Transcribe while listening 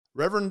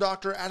Reverend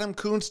Dr. Adam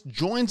Koontz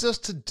joins us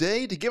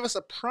today to give us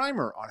a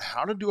primer on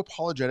how to do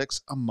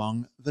apologetics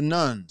among the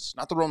nuns.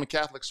 Not the Roman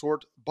Catholic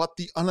sort, but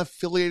the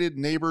unaffiliated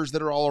neighbors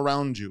that are all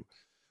around you.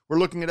 We're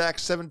looking at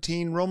Acts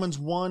 17, Romans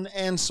 1,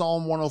 and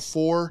Psalm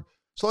 104.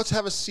 So let's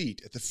have a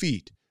seat at the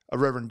feet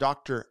of Reverend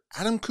Dr.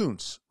 Adam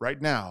Koontz right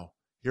now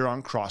here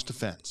on Cross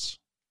Defense.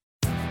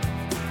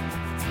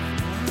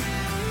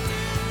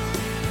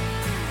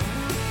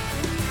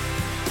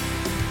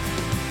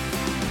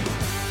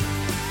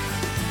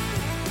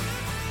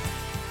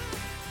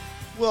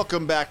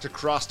 Welcome back to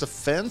Cross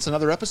Defense,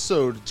 another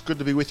episode. It's good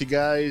to be with you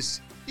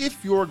guys.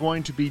 If you're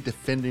going to be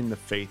defending the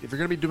faith, if you're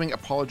going to be doing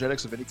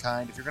apologetics of any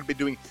kind, if you're going to be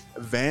doing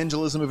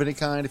evangelism of any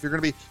kind, if you're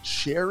going to be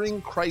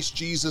sharing Christ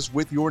Jesus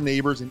with your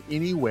neighbors in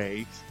any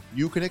way,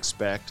 you can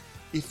expect,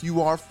 if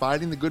you are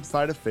fighting the good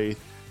fight of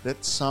faith,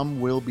 that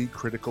some will be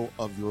critical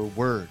of your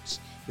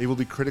words. They will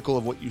be critical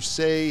of what you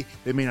say.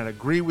 They may not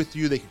agree with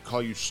you. They could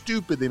call you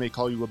stupid. They may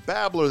call you a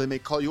babbler. They may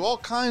call you all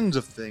kinds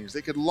of things.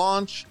 They could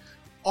launch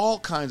all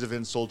kinds of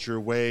insults your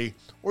way,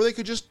 or they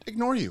could just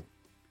ignore you.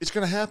 It's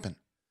going to happen.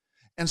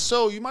 And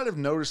so you might have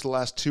noticed the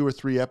last 2 or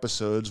 3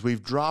 episodes,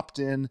 we've dropped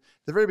in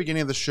the very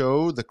beginning of the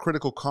show, the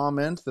critical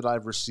comment that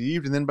I've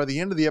received, and then by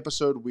the end of the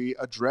episode, we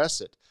address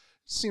it.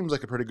 Seems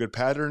like a pretty good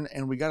pattern,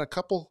 and we got a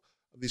couple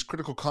of these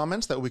critical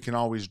comments that we can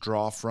always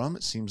draw from,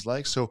 it seems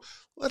like. So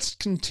let's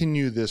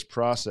continue this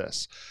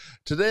process.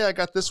 Today, I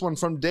got this one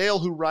from Dale,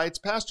 who writes,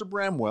 Pastor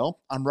Bramwell,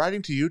 I'm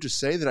writing to you to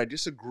say that I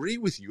disagree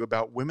with you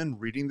about women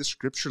reading the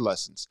scripture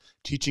lessons,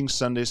 teaching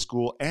Sunday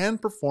school,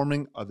 and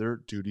performing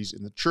other duties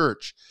in the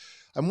church.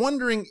 I'm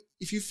wondering,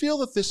 if you feel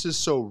that this is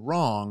so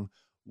wrong,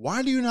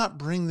 why do you not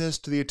bring this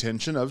to the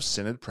attention of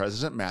Synod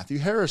President Matthew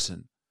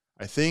Harrison?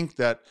 I think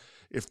that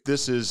if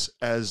this is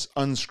as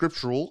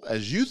unscriptural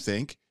as you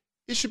think,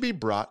 it should be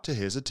brought to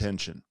his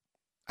attention.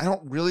 I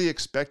don't really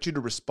expect you to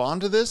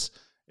respond to this,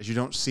 as you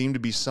don't seem to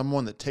be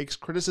someone that takes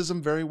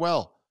criticism very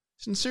well.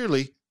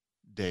 Sincerely,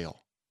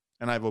 Dale.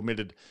 And I've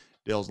omitted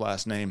Dale's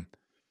last name.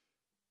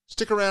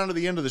 Stick around to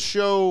the end of the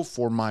show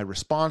for my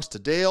response to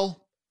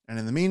Dale. And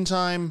in the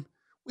meantime,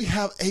 we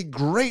have a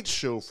great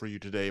show for you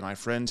today, my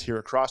friends, here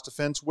at Cross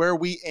Defense, where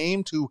we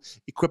aim to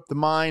equip the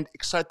mind,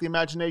 excite the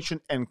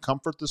imagination, and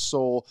comfort the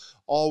soul,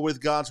 all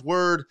with God's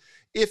Word.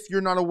 If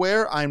you're not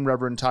aware, I'm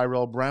Reverend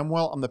Tyrell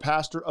Bramwell. I'm the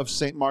pastor of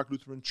St. Mark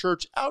Lutheran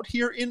Church out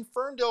here in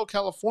Ferndale,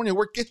 California,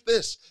 where, get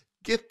this,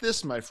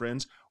 my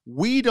friends,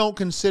 we don't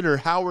consider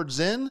Howard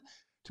Zinn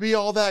to be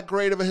all that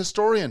great of a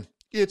historian.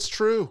 It's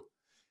true.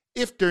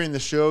 If during the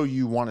show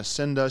you want to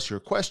send us your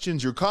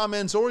questions, your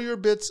comments, or your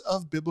bits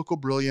of biblical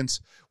brilliance,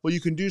 well,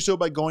 you can do so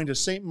by going to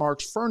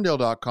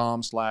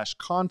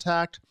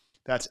stmarksferndale.com/contact.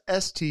 That's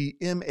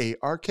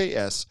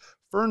STMARKS,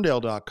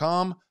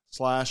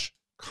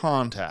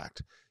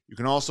 ferndale.com/contact. You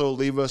can also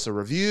leave us a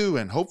review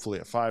and hopefully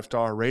a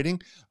 5-star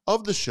rating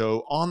of the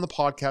show on the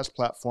podcast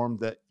platform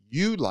that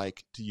you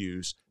like to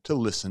use to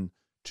listen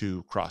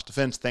to Cross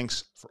Defense.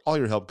 Thanks for all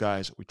your help,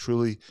 guys. We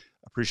truly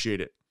appreciate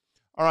it.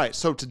 All right,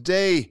 so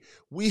today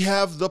we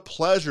have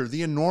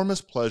the enormous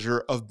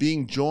pleasure of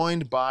being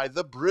joined by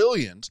the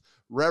brilliant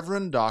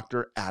Reverend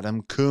Dr.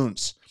 Adam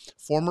Koontz,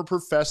 former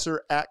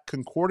professor at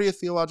Concordia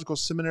Theological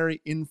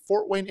Seminary in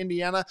Fort Wayne,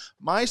 Indiana,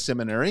 my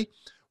seminary,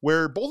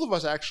 where both of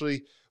us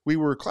we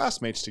were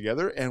classmates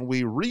together, and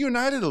we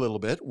reunited a little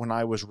bit when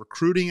I was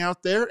recruiting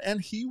out there,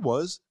 and he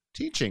was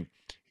teaching.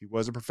 He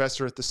was a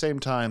professor at the same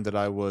time that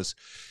I was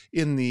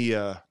in the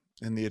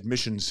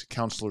admissions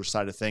counselor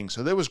side of things.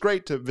 So it was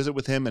great to visit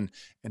with him and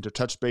to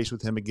touch base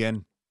with him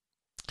again.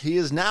 He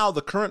is now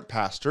the current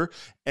pastor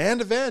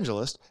and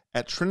evangelist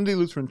at Trinity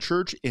Lutheran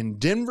Church in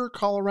Denver,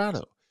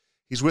 Colorado.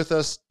 He's with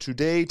us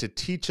today to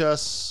teach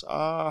us,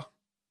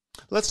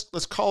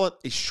 let's call it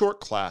a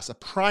short class, a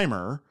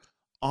primer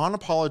on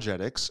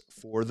apologetics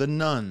for the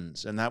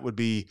nuns. And that would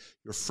be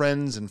your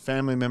friends and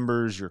family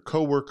members, your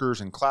coworkers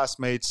and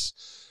classmates,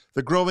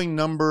 the growing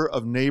number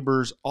of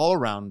neighbors all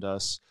around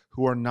us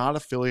who are not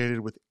affiliated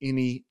with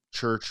any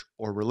church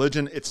or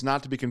religion. It's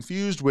not to be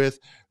confused with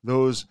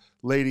those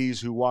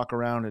ladies who walk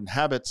around in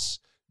habits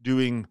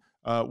doing,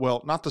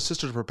 not the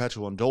Sisters of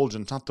Perpetual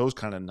Indulgence, not those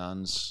kind of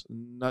nuns.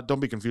 Don't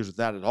be confused with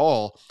that at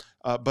all.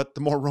 But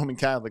the more Roman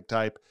Catholic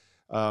type,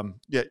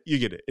 you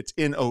get it. It's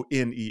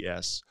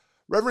Nones.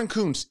 Reverend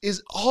Koontz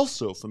is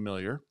also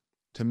familiar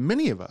to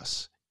many of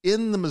us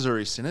in the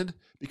Missouri Synod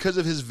because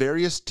of his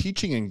various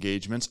teaching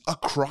engagements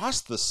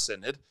across the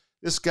Synod.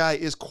 This guy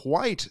is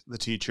quite the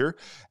teacher,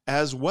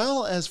 as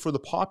well as for the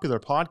popular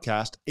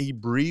podcast, A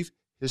Brief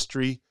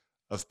History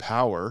of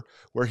Power,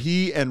 where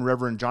he and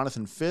Reverend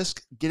Jonathan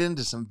Fisk get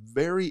into some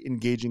very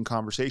engaging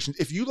conversations.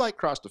 If you like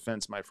Cross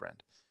Defense, my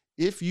friend,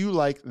 if you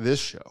like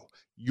this show,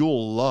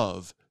 you'll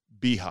love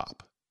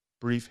BHOP,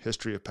 Brief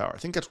History of Power. I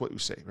think that's what we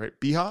say, right?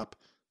 BHOP?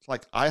 It's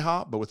like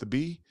IHOP, but with a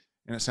B,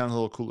 and it sounds a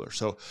little cooler.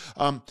 So,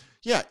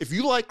 if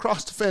you like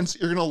Cross Defense,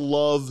 you're going to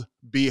love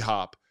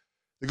BHOP.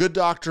 The good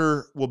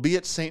doctor will be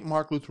at St.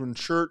 Mark Lutheran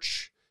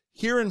Church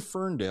here in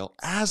Ferndale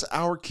as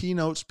our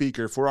keynote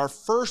speaker for our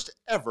first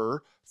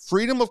ever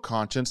Freedom of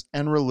Conscience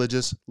and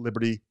Religious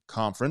Liberty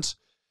Conference.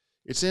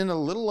 It's in a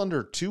little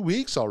under 2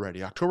 weeks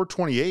already, October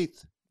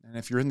 28th. And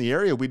if you're in the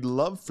area, we'd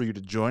love for you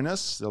to join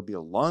us. There'll be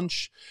a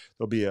lunch.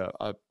 There'll be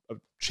a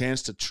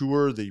chance to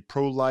tour the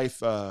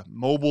pro-life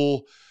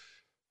mobile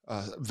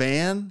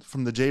van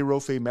from the J.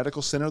 Rofe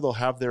Medical Center. They'll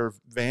have their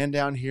van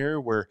down here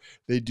where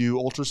they do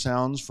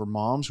ultrasounds for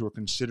moms who are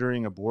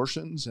considering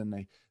abortions, and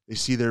they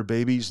see their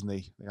babies, and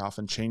they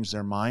often change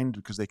their mind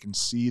because they can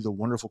see the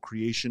wonderful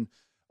creation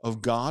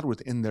of God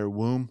within their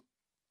womb.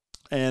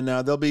 And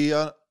there'll be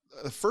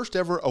the first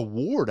ever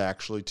award,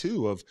 actually,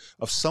 too, of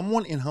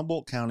someone in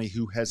Humboldt County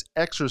who has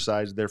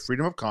exercised their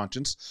freedom of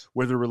conscience,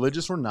 whether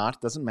religious or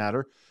not, doesn't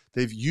matter.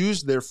 They've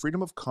used their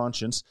freedom of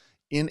conscience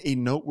in a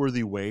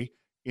noteworthy way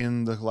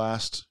in the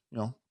last,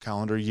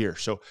 calendar year.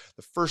 So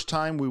the first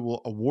time we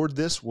will award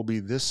this will be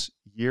this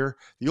year.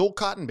 The old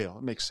cotton bale.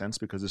 It makes sense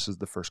because this is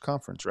the first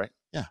conference, right?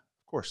 Yeah,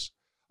 of course.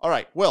 All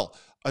right. Well,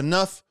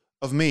 enough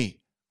of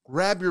me.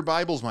 Grab your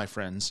Bibles, my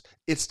friends.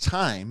 It's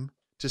time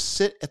to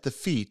sit at the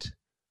feet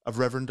of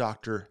Reverend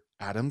Dr.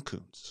 Adam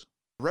Koontz.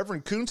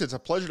 Reverend Koontz, it's a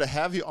pleasure to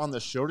have you on the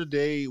show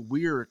today.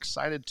 We are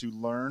excited to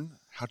learn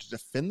how to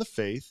defend the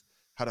faith,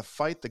 how to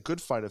fight the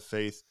good fight of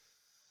faith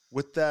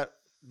with that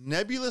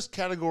nebulous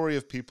category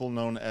of people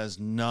known as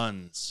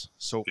nuns.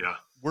 So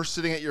We're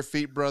sitting at your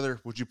feet, brother.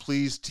 Would you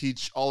please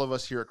teach all of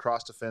us here at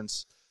Cross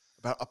Defense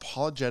about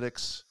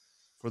apologetics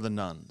for the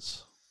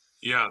nuns?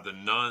 Yeah, the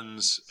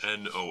nuns,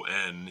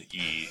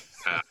 N-O-N-E-S,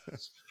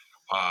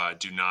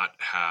 do not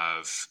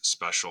have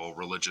special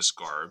religious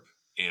garb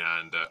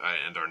and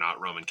are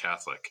not Roman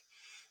Catholic.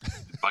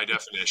 By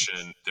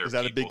definition, they're Is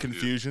that a big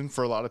confusion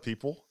for a lot of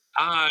people?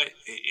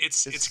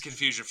 It's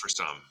confusion for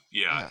some.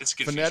 Yeah, it's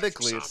confusion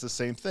phonetically, for some. it's the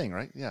same thing,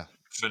 right? Yeah.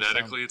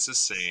 Phonetically, it's the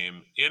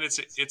same, and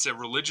it's a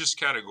religious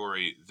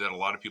category that a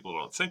lot of people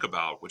don't think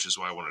about, which is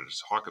why I wanted to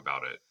talk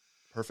about it.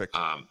 Perfect.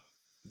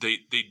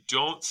 They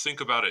don't think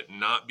about it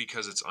not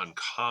because it's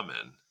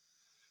uncommon.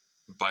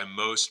 By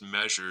most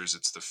measures,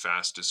 it's the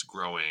fastest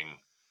growing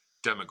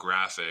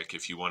demographic.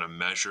 If you want to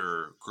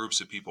measure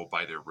groups of people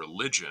by their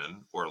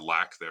religion or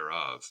lack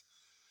thereof,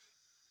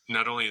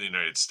 not only in the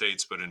United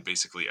States, but in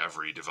basically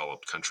every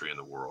developed country in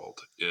the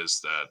world,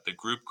 is that the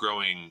group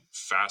growing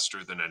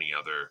faster than any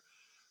other,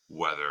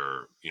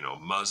 whether,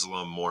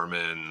 Muslim,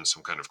 Mormon,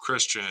 some kind of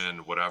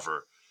Christian,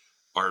 whatever,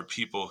 are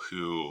people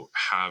who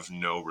have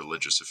no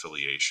religious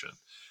affiliation.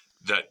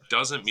 That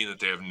doesn't mean that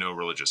they have no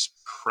religious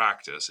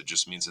practice. It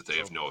just means that they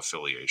have no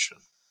affiliation.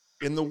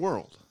 In the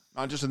world,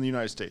 not just in the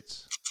United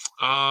States.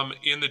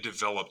 In the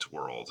developed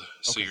world. Okay.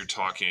 So you're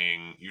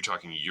talking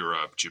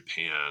Europe,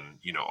 Japan,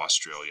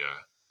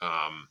 Australia.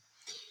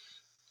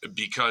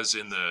 Because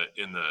in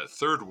the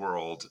third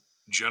world,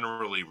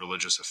 generally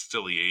religious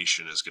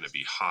affiliation is going to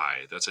be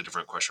high. That's a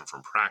different question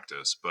from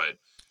practice, but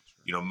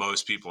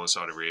most people in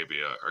Saudi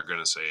Arabia are going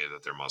to say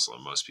that they're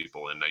Muslim. Most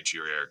people in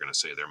Nigeria are going to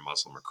say they're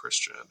Muslim or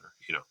Christian,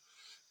 or.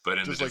 But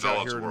in just the like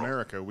developed out here in world,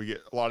 America, we get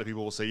a lot of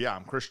people will say, "Yeah,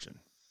 I'm Christian."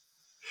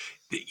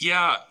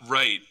 Yeah,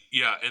 right.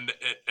 Yeah, and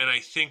I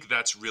think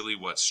that's really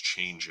what's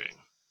changing,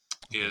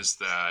 is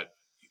that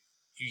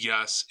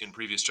yes, in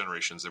previous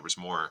generations there was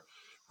more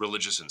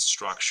religious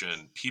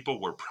instruction.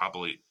 People were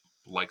probably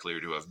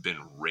likelier to have been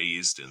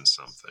raised in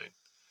something.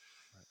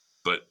 Right.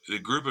 But the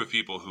group of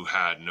people who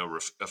had no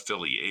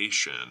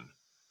affiliation,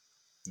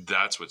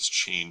 that's what's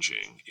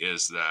changing,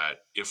 is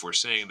that if we're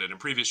saying that in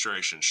previous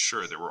generations,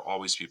 sure, there were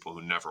always people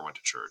who never went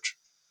to church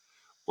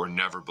or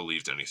never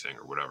believed anything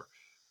or whatever.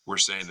 We're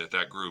saying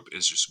that group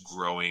is just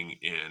growing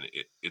in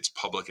its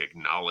public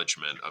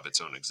acknowledgement of its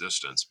own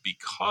existence,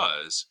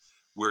 because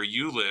where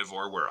you live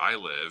or where I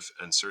live,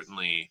 and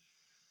certainly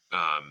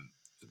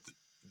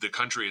the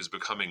country is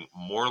becoming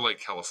more like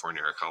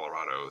California or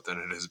Colorado than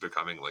it is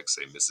becoming like,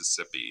 say,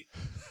 Mississippi,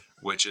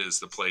 which is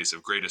the place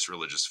of greatest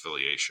religious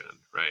affiliation,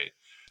 right?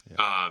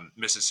 Yeah.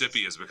 Mississippi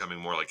is becoming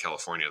more like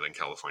California than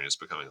California is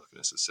becoming like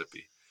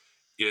Mississippi.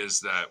 Is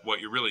that what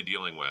you're really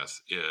dealing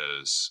with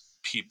is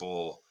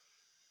people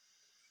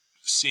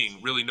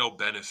seeing really no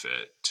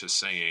benefit to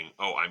saying,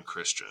 "Oh, I'm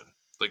Christian."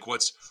 Like,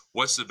 what's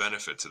the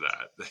benefit to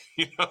that?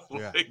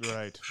 Yeah,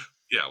 right.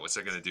 Yeah, what's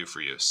that going to do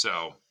for you?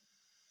 So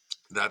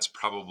that's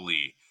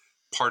probably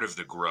part of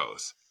the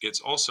growth. It's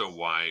also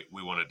why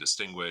we want to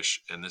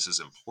distinguish, and this is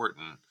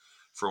important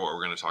for what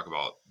we're going to talk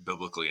about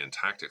biblically and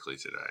tactically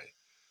today,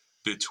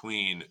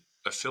 between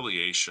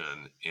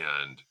affiliation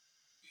and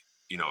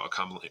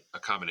a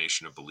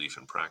combination of belief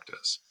and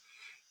practice.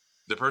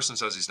 The person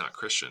says he's not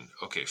Christian.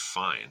 Okay,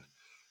 fine.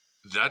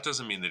 That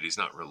doesn't mean that he's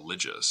not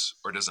religious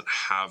or doesn't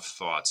have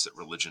thoughts that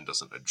religion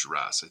doesn't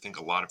address. I think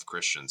a lot of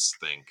Christians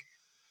think,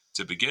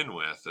 to begin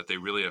with, that they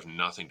really have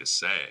nothing to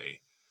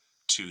say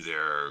to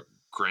their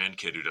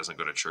grandkid who doesn't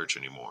go to church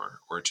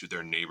anymore, or to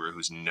their neighbor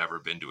who's never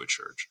been to a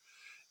church.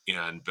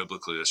 And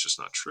biblically, that's just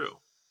not true.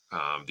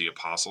 The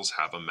apostles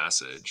have a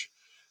message,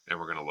 and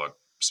we're going to look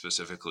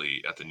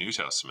specifically at the New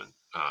Testament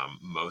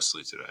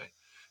mostly today.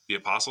 The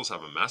apostles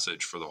have a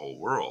message for the whole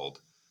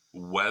world,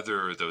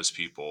 whether those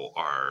people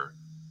are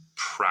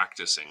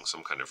practicing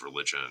some kind of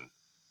religion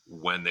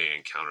when they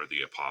encounter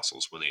the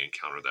apostles, when they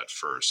encounter that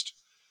first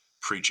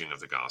preaching of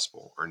the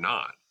gospel or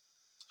not.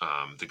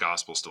 the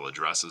gospel still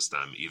addresses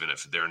them, even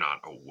if they're not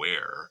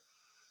aware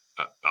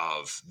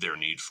of their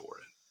need for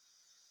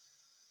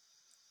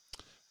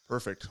it.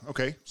 Perfect.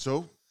 Okay,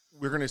 so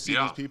we're going to see these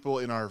Yeah, people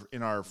in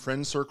our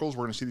friend circles.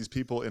 We're going to see these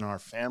people in our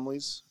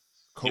families,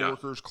 yeah,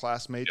 coworkers,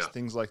 classmates, yeah,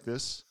 things like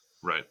this.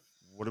 right.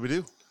 What do we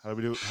do? How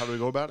do we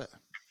go about it?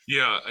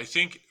 Yeah, I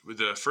think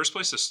the first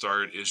place to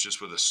start is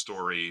just with a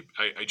story.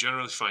 I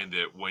generally find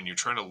that when you're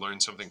trying to learn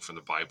something from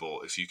the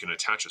Bible, if you can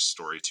attach a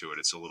story to it,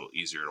 it's a little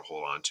easier to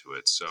hold on to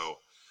it. So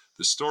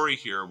the story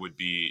here would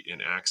be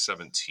in Acts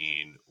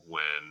 17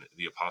 when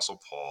the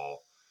Apostle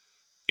Paul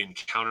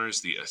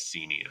encounters the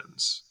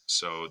Athenians.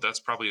 So that's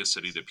probably a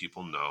city that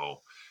people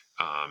know.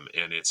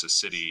 And it's a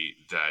city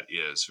that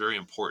is very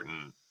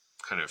important,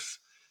 kind of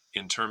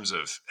in terms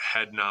of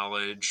head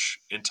knowledge,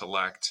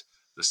 intellect,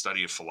 the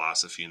study of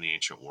philosophy in the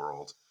ancient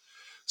world.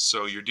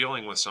 So you're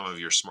dealing with some of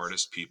your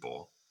smartest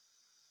people.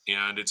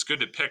 And it's good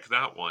to pick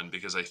that one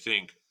because I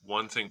think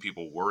one thing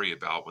people worry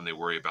about when they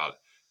worry about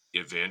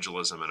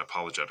evangelism and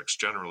apologetics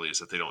generally is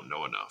that they don't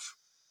know enough.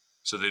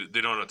 So they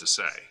don't know what to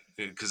say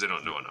because they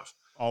don't know enough.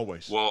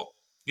 Always. Well,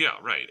 yeah,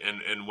 right.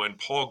 And when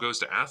Paul goes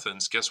to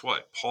Athens, guess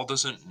what? Paul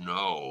doesn't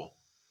know.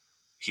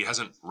 He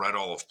hasn't read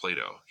all of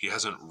Plato. He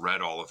hasn't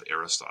read all of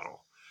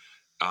Aristotle.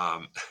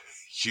 Um,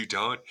 you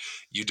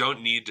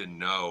don't need to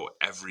know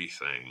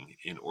everything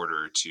in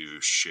order to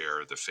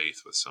share the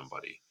faith with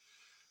somebody.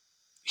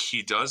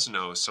 He does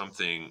know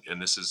something, and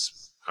this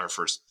is our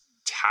first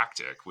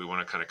tactic. We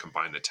want to kind of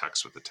combine the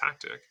text with the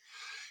tactic,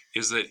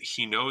 is that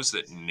he knows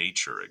that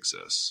nature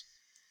exists.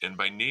 And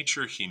by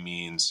nature, he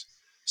means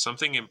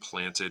something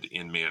implanted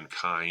in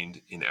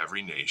mankind in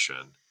every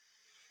nation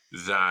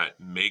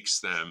that makes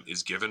them,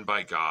 is given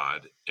by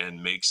God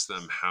and makes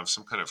them have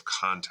some kind of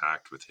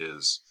contact with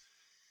his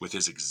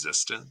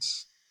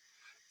existence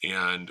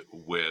and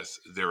with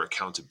their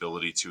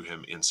accountability to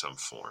him in some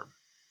form.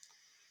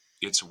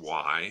 It's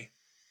why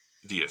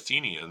the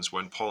Athenians,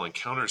 when Paul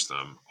encounters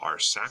them, are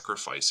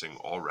sacrificing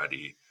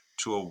already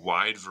to a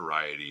wide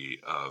variety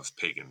of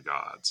pagan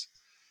gods.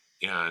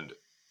 And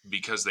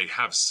because they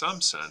have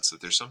some sense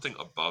that there's something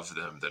above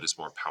them that is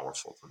more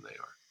powerful than they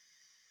are.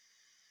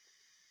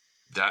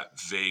 That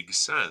vague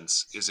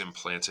sense is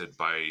implanted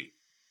by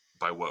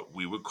what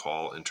we would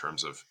call, in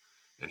terms of,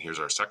 and here's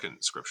our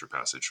second scripture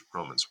passage,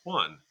 Romans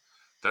 1,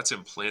 that's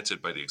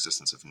implanted by the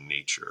existence of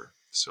nature.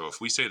 So if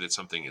we say that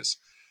something is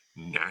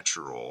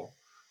natural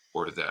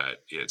or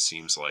that it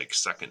seems like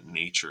second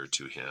nature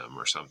to him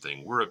or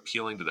something, we're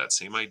appealing to that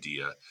same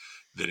idea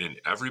that in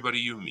everybody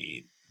you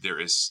meet, there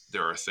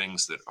are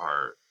things that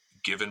are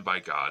given by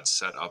God,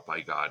 set up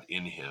by God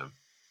in him,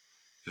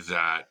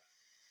 that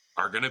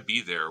are going to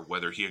be there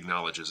whether he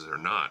acknowledges it or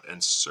not,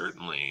 and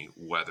certainly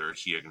whether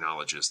he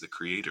acknowledges the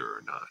creator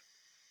or not.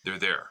 They're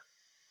there.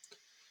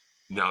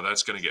 Now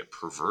that's going to get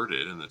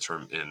perverted in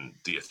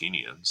the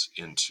Athenians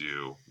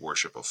into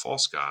worship of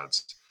false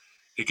gods.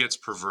 It gets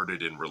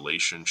perverted in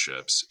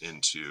relationships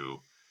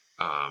into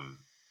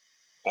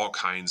all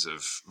kinds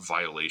of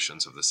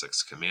violations of the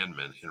sixth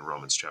commandment in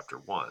Romans chapter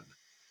 1.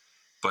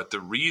 But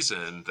the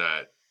reason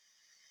that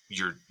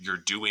you're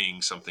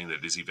doing something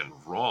that is even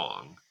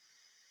wrong,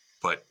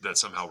 but that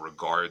somehow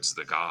regards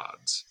the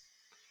gods,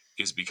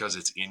 is because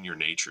it's in your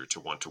nature to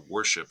want to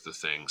worship the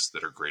things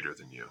that are greater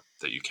than you,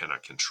 that you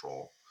cannot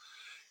control.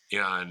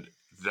 And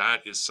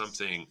that is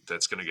something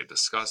that's going to get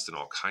discussed in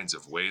all kinds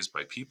of ways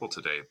by people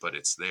today, but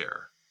it's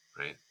there,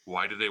 right?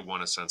 Why do they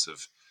want a sense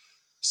of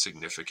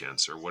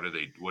significance, or what do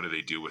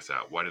they do with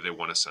that? Why do they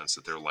want a sense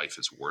that their life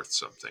is worth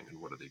something,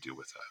 and what do they do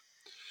with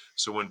that?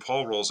 So when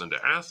Paul rolls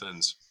into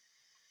Athens,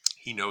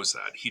 he knows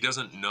that. He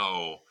doesn't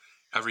know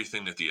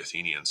everything that the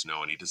Athenians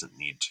know, and he doesn't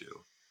need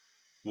to.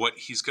 What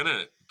he's going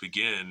to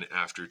begin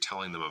after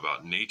telling them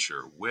about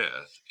nature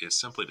with is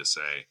simply to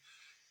say,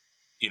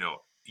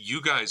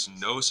 you guys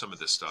know some of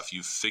this stuff.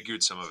 You've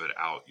figured some of it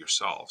out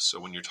yourselves. So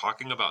when you're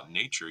talking about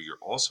nature, you're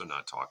also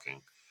not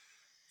talking.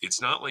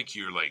 It's not like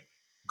you're like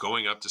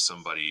going up to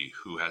somebody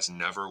who has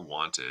never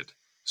wanted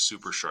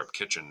super sharp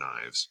kitchen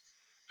knives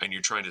and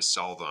you're trying to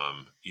sell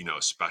them,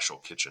 special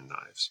kitchen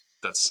knives.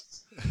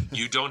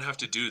 You don't have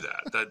to do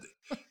that.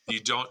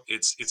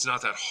 It's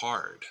not that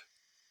hard.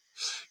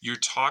 You're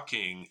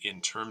talking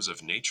in terms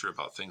of nature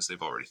about things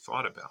they've already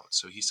thought about.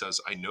 So he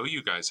says, I know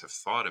you guys have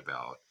thought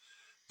about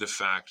the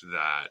fact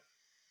that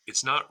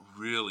it's not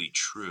really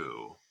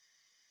true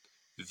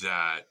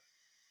that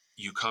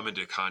you come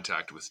into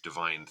contact with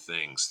divine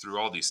things through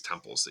all these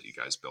temples that you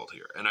guys built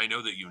here. And I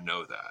know that you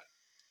know that.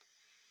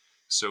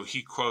 So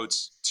he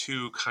quotes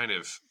two kind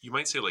of, you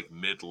might say like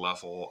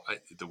mid-level.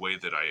 The way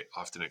that I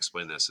often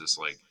explain this is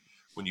like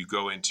when you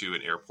go into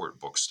an airport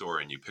bookstore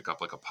and you pick up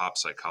like a pop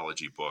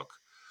psychology book,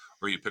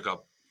 or you pick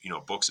up,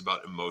 books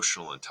about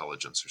emotional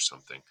intelligence or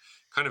something,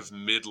 kind of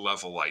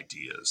mid-level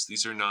ideas.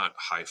 These are not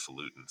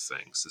highfalutin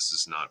things. This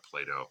is not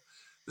Plato.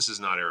 This is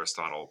not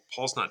Aristotle.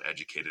 Paul's not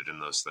educated in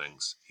those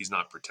things. He's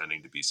not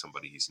pretending to be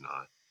somebody he's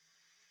not.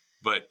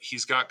 But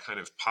he's got kind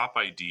of pop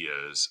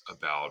ideas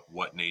about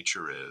what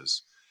nature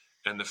is,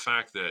 and the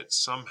fact that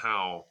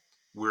somehow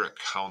we're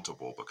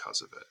accountable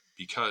because of it.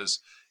 Because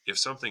If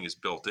something is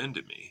built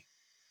into me,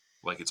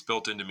 like it's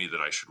built into me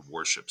that I should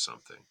worship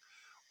something,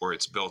 or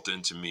it's built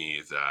into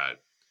me that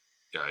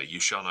you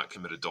shall not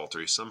commit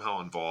adultery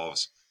somehow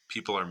involves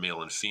people are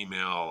male and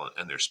female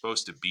and they're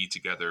supposed to be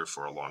together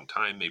for a long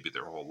time, maybe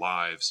their whole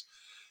lives.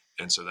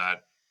 And so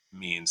that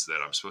means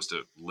that I'm supposed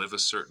to live a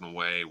certain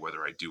way,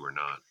 whether I do or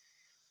not.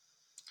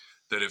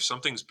 That if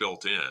something's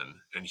built in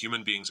and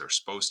human beings are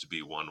supposed to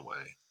be one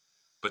way,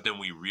 but then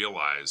we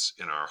realize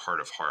in our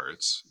heart of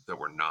hearts that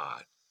we're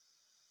not.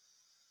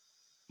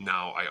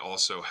 Now I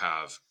also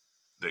have,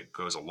 that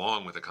goes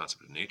along with the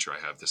concept of nature, I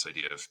have this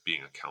idea of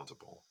being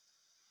accountable.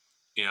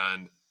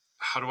 And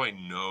how do I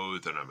know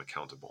that I'm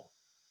accountable?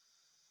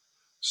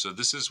 So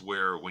this is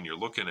where, when you're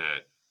looking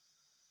at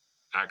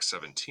Acts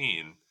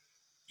 17,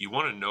 you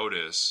want to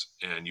notice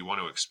and you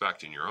want to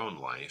expect in your own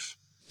life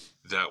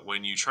that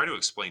when you try to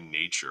explain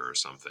nature or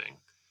something,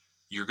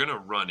 you're going to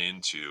run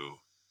into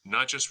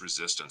not just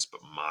resistance,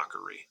 but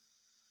mockery.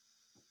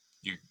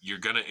 You're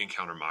going to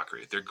encounter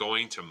mockery. They're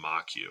going to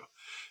mock you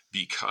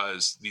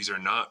because these are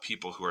not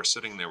people who are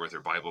sitting there with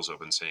their Bibles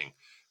open saying,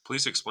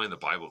 please explain the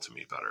Bible to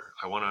me better.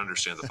 I want to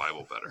understand the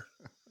Bible better.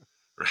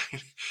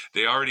 Right?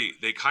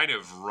 They kind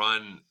of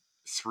run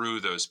through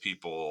those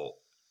people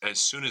as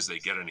soon as they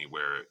get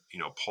anywhere.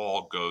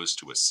 Paul goes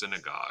to a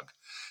synagogue.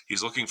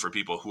 He's looking for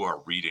people who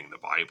are reading the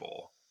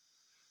Bible.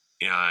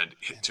 And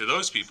to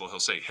those people, he'll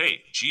say,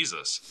 hey,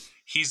 Jesus,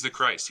 he's the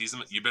Christ.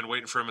 You've been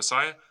waiting for a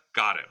Messiah?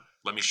 Got him.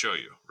 Let me show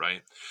you.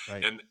 Right.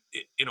 And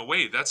in a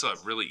way, that's a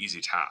really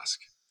easy task.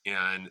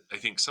 And I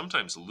think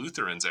sometimes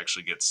Lutherans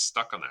actually get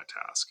stuck on that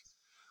task.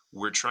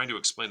 We're trying to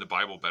explain the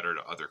Bible better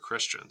to other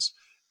Christians.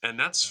 And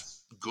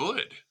that's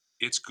good.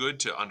 It's good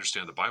to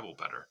understand the Bible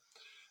better.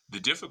 The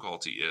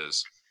difficulty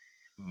is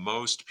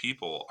most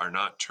people are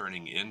not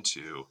turning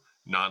into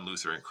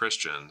non-Lutheran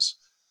Christians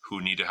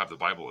who need to have the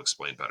Bible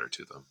explained better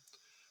to them.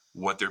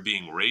 What they're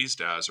being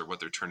raised as, or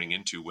what they're turning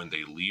into when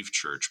they leave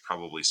church,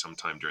 probably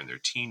sometime during their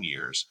teen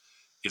years,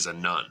 is a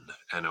nun,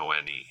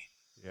 N-O-N-E.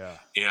 Yeah.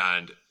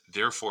 And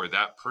therefore,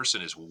 that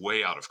person is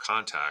way out of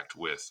contact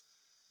with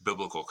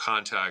biblical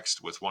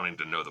context, with wanting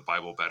to know the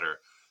Bible better.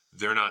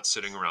 They're not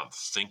sitting around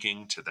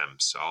thinking to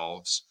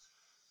themselves,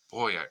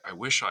 boy, I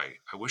wish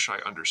I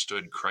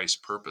understood Christ's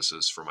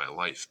purposes for my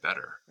life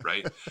better,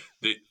 right?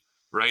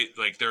 Right?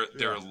 Like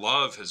their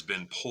love has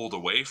been pulled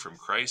away from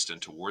Christ and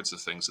towards the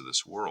things of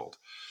this world.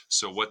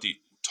 So what the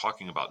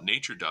talking about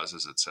nature does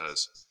is it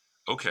says,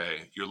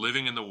 okay, you're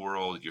living in the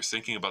world, you're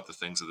thinking about the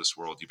things of this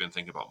world, you've been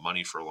thinking about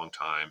money for a long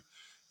time,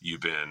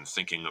 you've been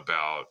thinking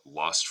about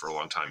lust for a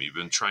long time,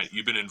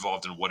 you've been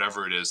involved in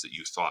whatever it is that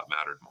you thought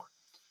mattered more.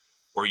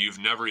 Or you've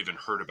never even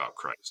heard about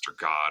Christ or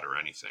God or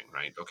anything,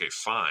 right? Okay,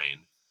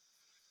 fine.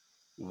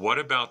 What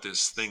about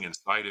this thing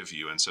inside of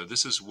you? And so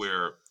this is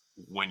where,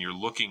 when you're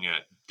looking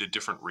at the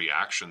different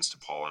reactions to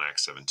Paul in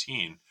Acts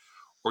 17,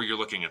 or you're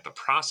looking at the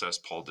process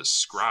Paul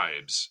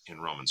describes in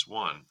Romans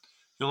 1,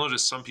 you'll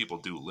notice some people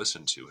do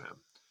listen to him.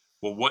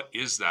 Well, what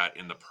is that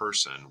in the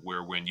person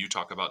where when you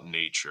talk about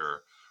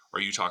nature or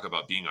you talk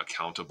about being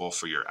accountable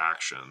for your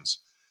actions,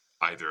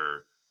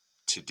 either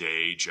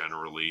today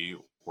generally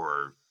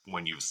or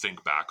when you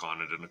think back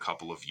on it in a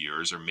couple of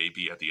years or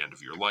maybe at the end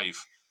of your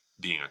life,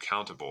 being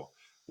accountable,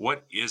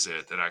 what is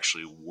it that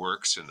actually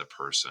works in the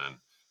person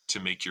to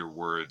make your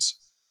words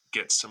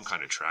get some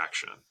kind of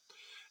traction?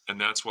 And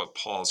that's what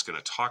Paul's going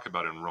to talk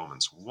about in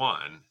Romans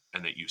 1,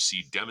 and that you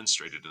see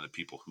demonstrated in the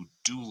people who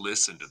do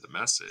listen to the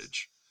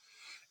message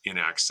in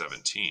Acts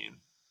 17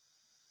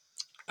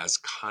 as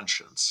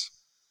conscience.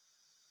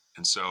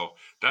 And so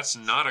that's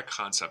not a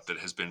concept that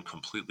has been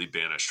completely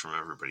banished from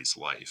everybody's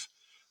life.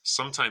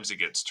 Sometimes it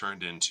gets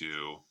turned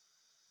into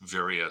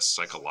various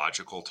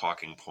psychological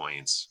talking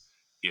points.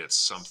 It's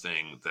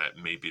something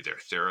that maybe their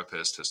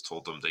therapist has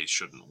told them they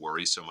shouldn't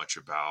worry so much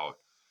about.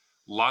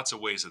 Lots of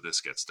ways that this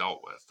gets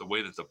dealt with. The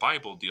way that the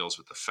Bible deals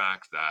with the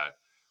fact that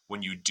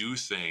when you do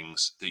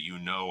things that you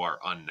know are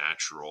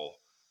unnatural,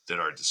 that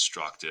are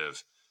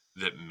destructive,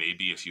 that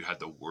maybe if you had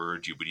the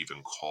word you would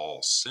even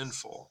call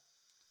sinful,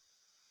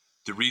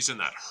 the reason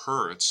that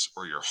hurts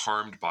or you're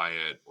harmed by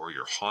it or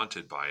you're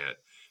haunted by it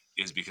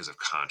is because of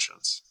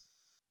conscience.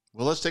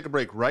 Well, let's take a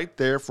break right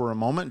there for a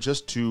moment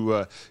just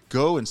to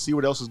go and see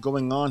what else is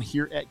going on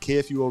here at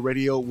KFUO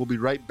Radio. We'll be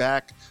right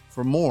back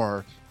for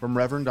more from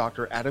Reverend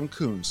Dr. Adam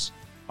Koontz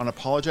on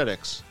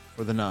Apologetics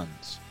for the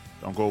Nuns.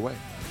 Don't go away.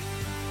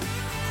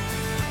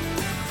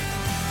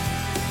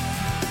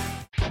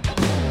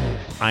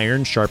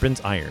 Iron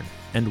sharpens iron,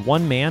 and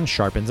one man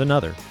sharpens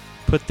another.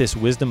 Put this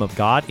wisdom of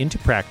God into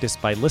practice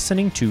by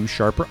listening to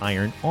Sharper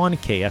Iron on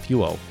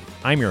KFUO.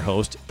 I'm your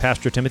host,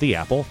 Pastor Timothy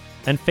Apple,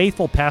 and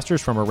faithful pastors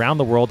from around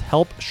the world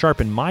help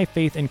sharpen my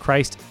faith in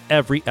Christ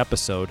every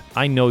episode.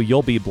 I know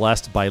you'll be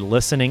blessed by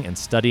listening and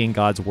studying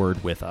God's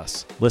Word with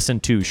us. Listen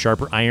to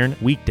Sharper Iron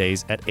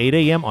weekdays at 8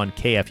 a.m. on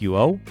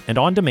KFUO and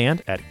on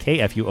demand at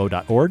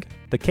kfuo.org,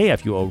 the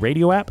KFUO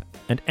radio app,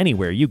 and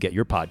anywhere you get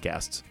your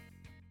podcasts.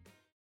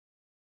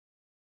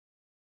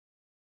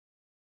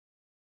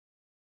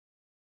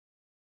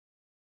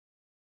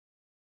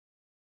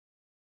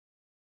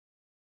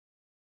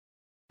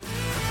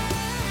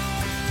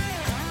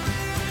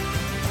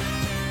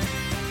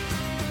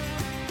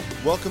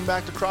 Welcome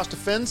back to Cross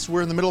Defense.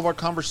 We're in the middle of our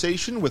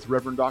conversation with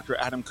Reverend Dr.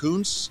 Adam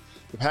Kuntz,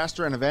 the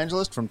pastor and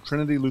evangelist from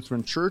Trinity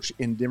Lutheran Church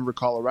in Denver,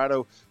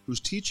 Colorado, who's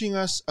teaching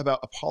us about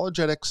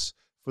apologetics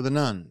for the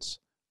nuns.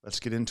 Let's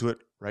get into it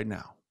right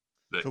now.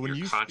 That So when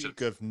you conscious, speak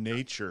of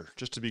nature,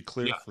 just to be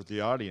clear for the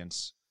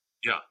audience,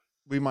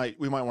 we might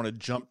want to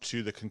jump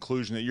to the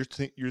conclusion that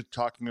you're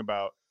talking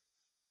about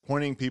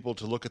pointing people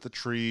to look at the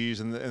trees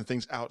and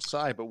things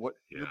outside, but what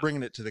you're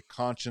bringing it to the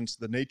conscience,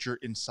 the nature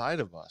inside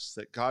of us,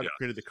 that God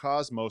created the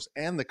cosmos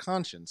and the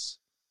conscience.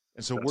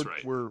 And so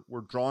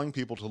we're drawing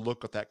people to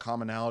look at that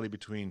commonality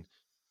between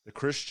the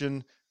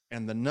Christian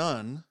and the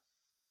nun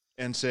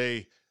and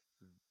say,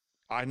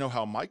 I know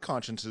how my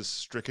conscience is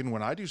stricken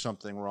when I do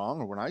something wrong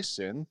or when I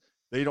sin.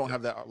 They don't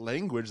have that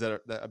language,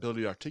 that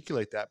ability to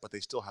articulate that, but they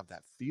still have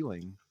that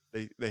feeling.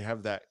 They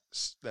have that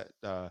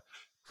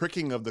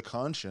pricking of the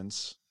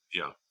conscience.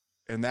 Yeah.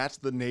 And that's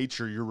the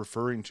nature you're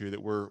referring to,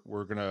 that we're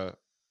going to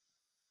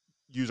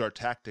use our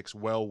tactics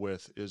well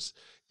with, is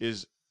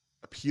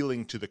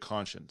appealing to the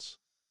conscience.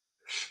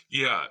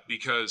 Yeah,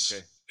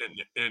 because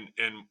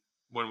and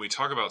when we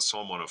talk about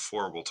Psalm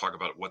 104, we'll talk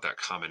about what that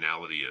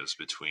commonality is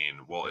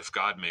between, well, if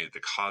God made the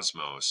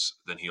cosmos,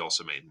 then he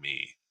also made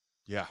me.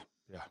 Yeah.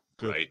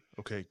 Good. Right?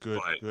 Okay, good.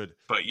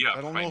 But yeah,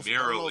 I don't know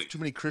if too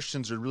many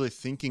Christians are really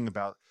thinking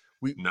about,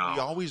 we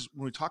always,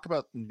 when we talk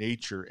about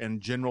nature and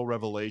general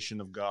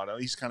revelation of God,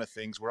 these kind of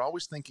things, we're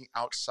always thinking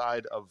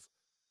outside of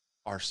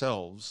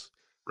ourselves.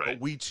 Right. But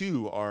we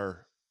too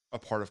are a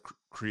part of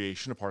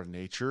creation, a part of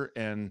nature,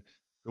 and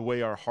the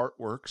way our heart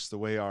works, the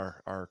way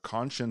our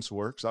conscience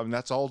works. I mean,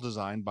 that's all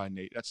designed by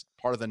nature. That's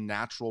part of the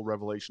natural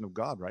revelation of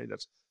God, right?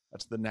 That's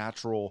the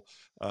natural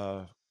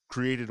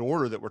created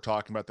order that we're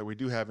talking about, that we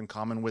do have in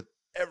common with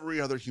every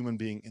other human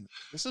being. And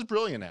this is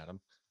brilliant,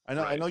 Adam.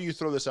 I know you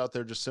throw this out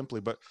there just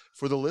simply, but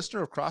for the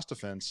listener of Cross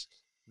Defense,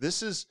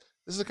 this is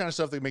the kind of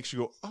stuff that makes you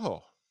go,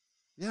 oh,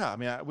 yeah. I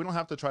mean, we don't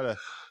have to try to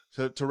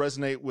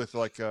resonate with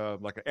like an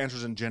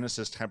Answers in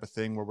Genesis type of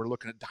thing where we're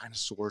looking at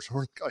dinosaurs.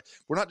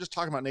 We're not just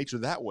talking about nature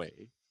that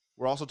way.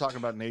 We're also talking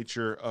about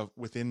nature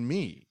within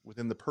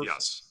the person.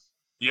 Yes.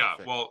 Yeah.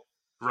 Well,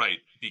 right.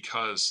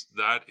 Because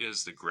that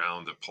is the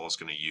ground that Paul's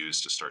going to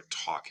use to start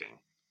talking.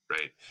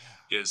 Right.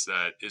 Yeah. Is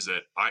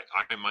that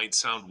I might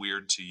sound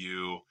weird to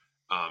you.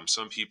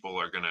 Some people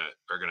are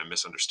gonna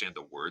misunderstand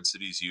the words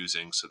that he's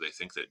using, so they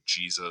think that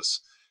Jesus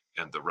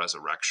and the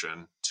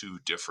resurrection, two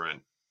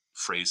different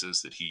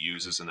phrases that he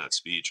uses in that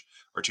speech,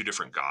 are two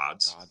different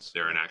gods.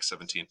 They're in Acts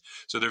 17.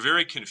 So they're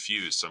very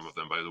confused, some of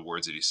them, by the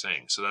words that he's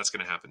saying. So that's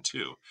going to happen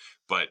too.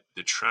 But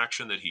the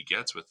traction that he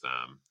gets with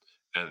them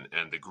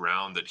and the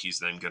ground that he's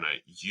then going to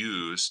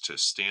use to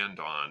stand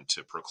on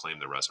to proclaim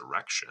the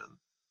resurrection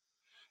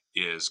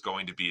is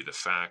going to be the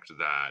fact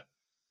that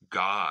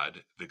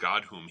God, the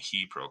God whom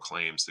he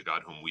proclaims, the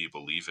God whom we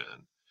believe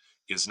in,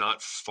 is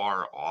not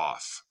far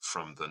off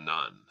from the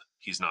nun.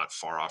 He's not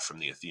far off from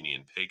the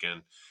Athenian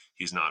pagan.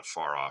 He's not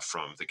far off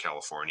from the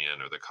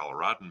Californian or the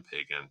Coloradan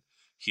pagan.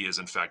 He is,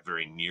 in fact,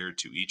 very near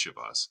to each of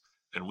us.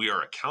 And we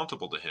are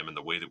accountable to him. And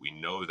the way that we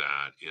know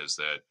that is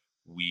that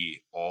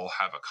we all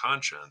have a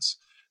conscience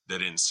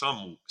that in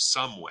some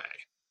way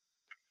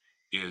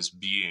is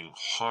being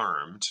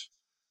harmed,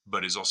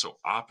 but is also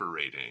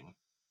operating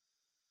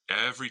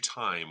every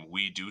time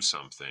we do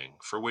something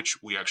for which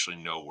we actually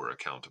know we're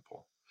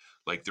accountable.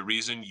 Like the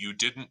reason you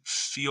didn't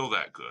feel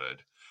that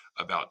good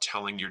about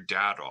telling your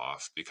dad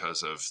off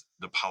because of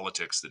the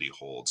politics that he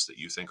holds that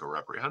you think are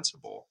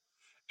reprehensible,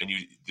 and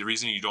the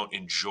reason you don't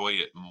enjoy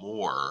it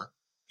more,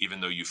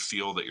 even though you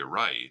feel that you're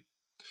right,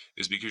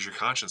 is because your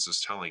conscience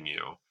is telling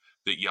you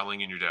that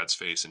yelling in your dad's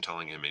face and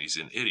telling him he's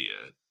an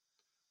idiot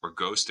or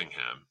ghosting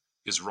him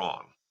is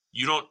wrong.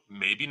 You don't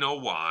maybe know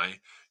why,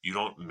 you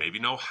don't maybe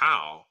know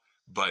how,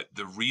 but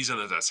the reason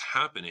that that's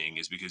happening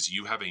is because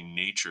you have a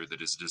nature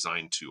that is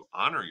designed to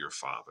honor your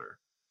father,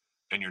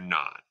 and you're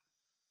not.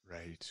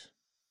 Right.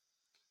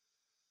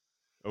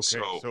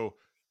 Okay, so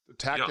the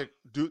tactic,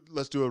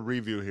 let's do a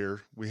review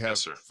here. We have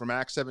from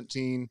Acts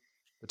 17,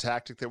 the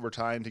tactic that we're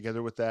tying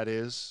together with that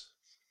is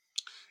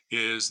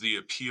the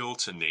appeal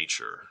to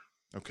nature.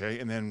 Okay,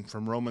 and then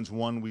from Romans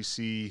 1, we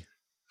see...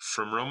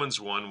 From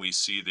Romans 1, we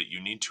see that you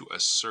need to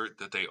assert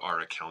that they are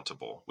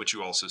accountable, which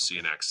you also see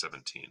in Acts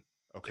 17.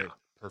 Okay,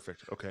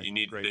 perfect. Okay, you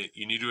need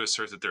to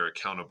assert that they're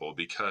accountable,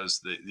 because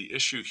the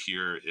issue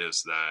here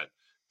is that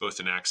both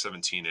in Acts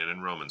 17 and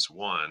in Romans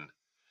 1,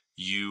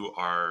 you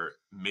are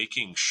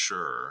making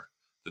sure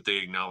that they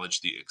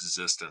acknowledge the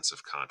existence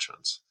of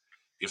conscience.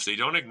 If they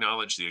don't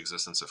acknowledge the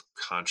existence of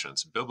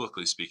conscience,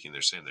 biblically speaking,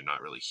 they're saying they're not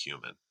really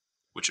human,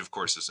 which of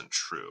course isn't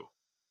true.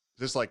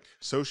 Is this like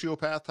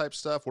sociopath type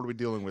stuff? What are we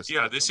dealing with?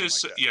 Yeah, this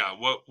is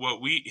what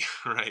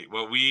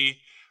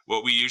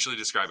we usually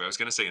describe. I was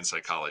going to say in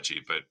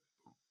psychology, but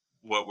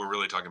what we're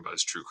really talking about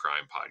is true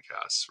crime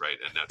podcasts, right?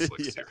 And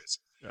Netflix series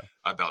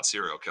about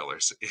serial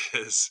killers.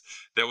 Is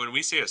that when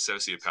we say a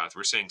sociopath,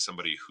 we're saying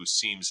somebody who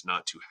seems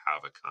not to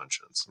have a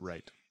conscience.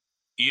 Right.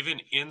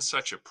 Even in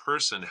such a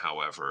person,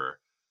 however,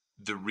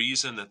 the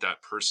reason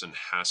that person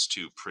has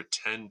to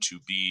pretend to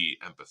be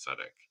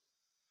empathetic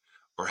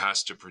or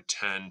has to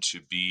pretend to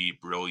be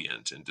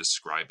brilliant in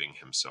describing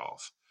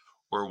himself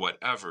or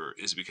whatever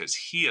is because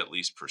he at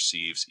least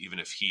perceives, even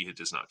if he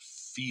does not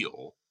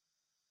feel,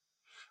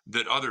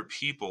 that other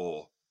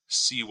people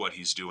see what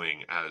he's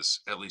doing as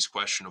at least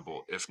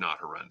questionable, if not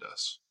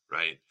horrendous,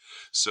 right?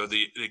 So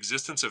the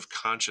existence of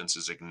conscience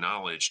is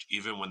acknowledged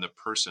even when the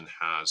person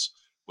has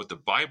what the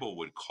Bible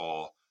would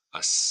call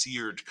a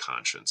seared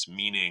conscience,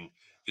 meaning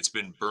it's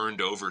been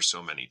burned over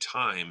so many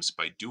times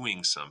by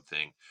doing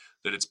something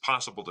that it's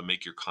possible to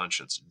make your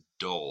conscience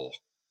dull.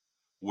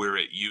 Where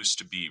it used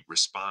to be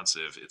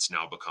responsive, it's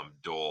now become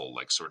dull,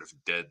 like sort of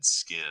dead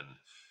skin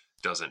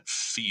doesn't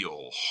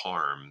feel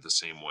harm the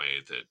same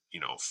way that,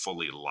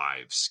 fully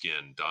live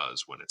skin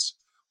does when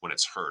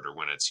it's hurt, or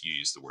when it's, you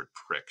used the word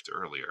pricked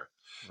earlier.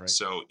 Right.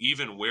 So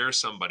even where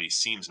somebody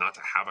seems not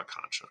to have a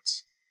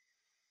conscience,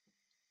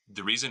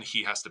 the reason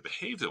he has to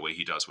behave the way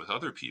he does with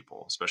other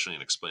people, especially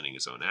in explaining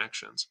his own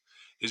actions,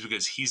 is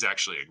because he's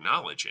actually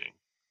acknowledging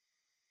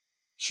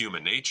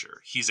human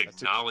nature. He's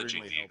That's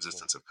acknowledging extremely the helpful.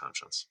 existence of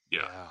conscience.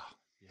 Yeah,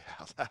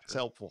 that's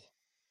helpful.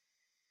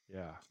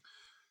 Yeah.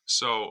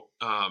 So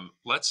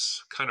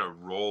let's kind of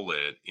roll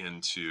it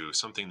into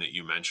something that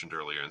you mentioned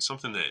earlier, and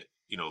something that,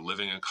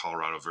 living in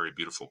Colorado, very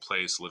beautiful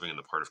place, living in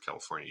the part of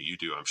California you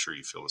do, I'm sure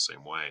you feel the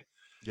same way.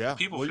 Yeah.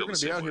 People Well, you're feel going the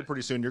to be same out here way.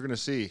 pretty soon. You're going to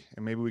see,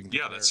 and maybe we can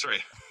compare. Yeah, that's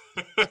right.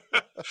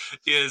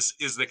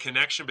 is the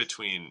connection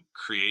between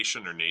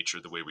creation or nature,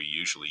 the way we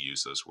usually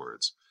use those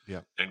words,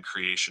 Yeah. and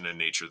creation and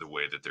nature the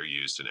way that they're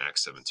used in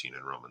Acts 17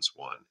 and Romans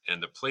 1.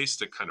 And the place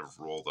to kind of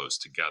roll those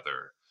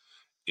together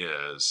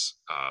is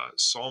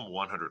Psalm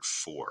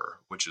 104,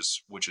 which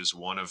is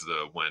one of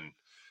the,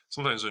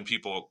 sometimes when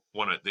people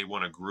want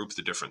to group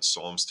the different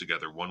psalms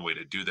together, one way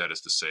to do that is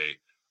to say,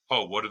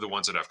 oh, what are the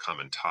ones that have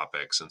common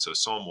topics? And so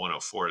Psalm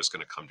 104 is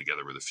going to come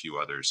together with a few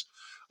others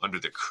under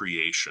the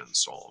creation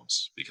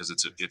psalms, because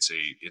it's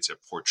a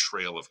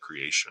portrayal of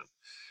creation.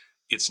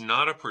 It's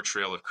not a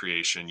portrayal of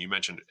creation. You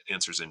mentioned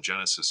answers in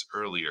Genesis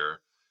earlier,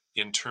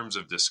 in terms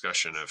of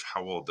discussion of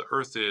how old the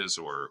earth is,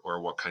 or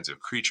what kinds of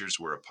creatures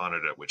were upon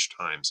it at which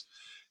times.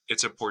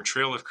 It's a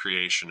portrayal of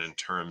creation in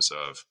terms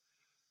of,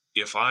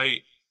 if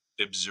I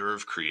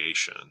observe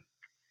creation,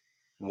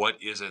 what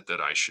is it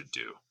that I should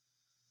do?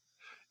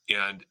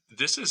 And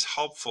this is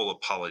helpful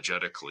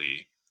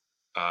apologetically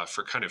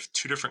for kind of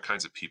two different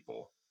kinds of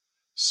people.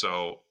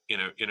 So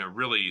in a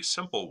really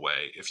simple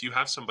way, if you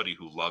have somebody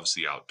who loves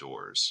the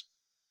outdoors,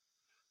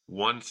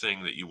 one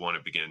thing that you want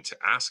to begin to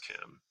ask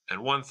him,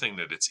 and one thing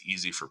that it's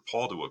easy for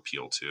Paul to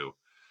appeal to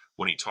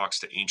when he talks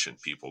to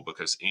ancient people,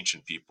 because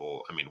ancient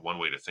people, I mean, one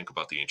way to think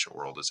about the ancient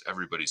world is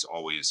everybody's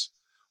always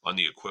on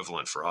the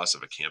equivalent for us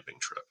of a camping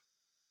trip,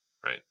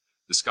 right?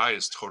 The sky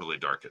is totally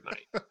dark at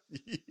night,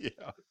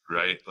 Yeah.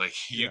 right? Like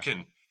Yeah.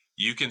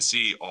 you can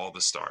see all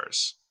the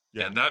stars,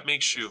 Yeah. and that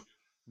makes you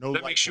No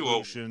light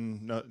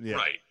pollution. No. Yeah.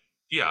 right.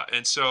 Yeah,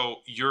 and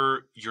so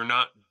you're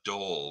not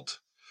dulled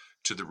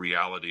to the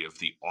reality of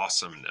the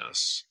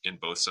awesomeness, in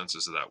both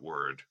senses of that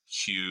word,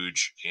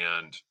 huge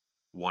and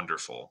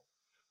wonderful,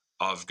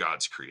 of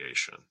God's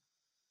creation,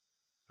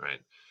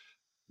 right?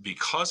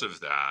 Because of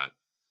that,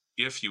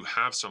 if you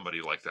have somebody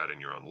like that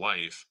in your own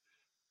life,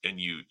 and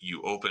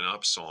you open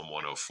up Psalm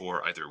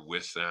 104 either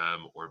with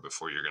them or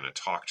before you're going to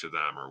talk to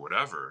them or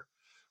whatever,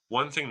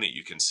 one thing that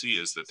you can see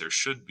is that there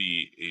should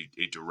be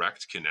a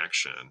direct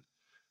connection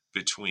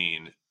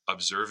between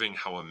observing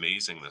how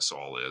amazing this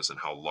all is and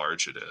how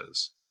large it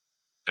is,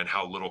 and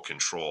how little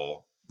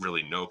control,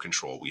 really no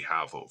control, we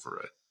have over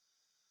it,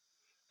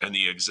 and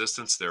the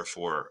existence,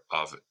 therefore,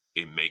 of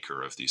a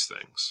maker of these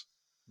things.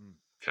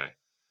 Okay.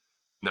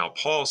 Now,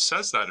 Paul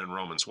says that in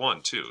Romans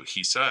 1 too.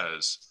 He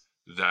says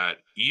that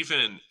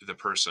even the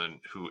person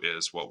who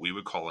is what we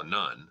would call a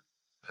nun,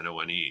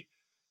 N-O-N-E,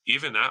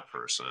 even that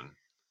person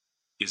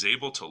is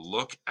able to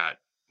look at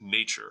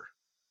nature,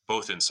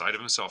 both inside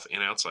of himself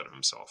and outside of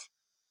himself.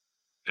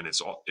 And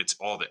it's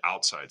all the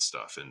outside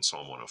stuff in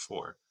Psalm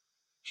 104.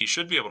 He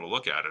should be able to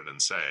look at it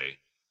and say,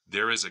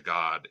 there is a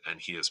God and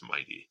he is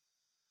mighty.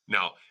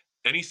 Now,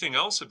 anything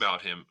else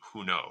about him,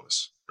 who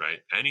knows, right?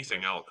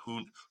 Anything else,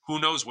 who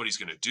knows what he's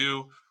going to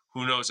do?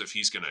 Who knows if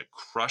he's going to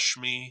crush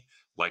me,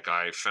 like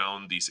I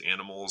found these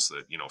animals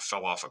that,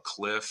 fell off a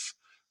cliff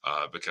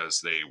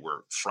because they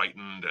were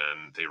frightened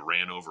and they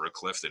ran over a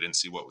cliff. They didn't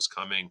see what was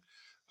coming.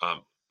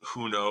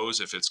 Who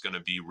knows if it's going to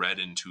be red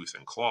in tooth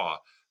and claw,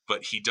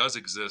 but he does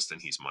exist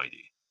and he's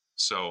mighty.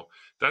 So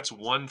that's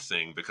one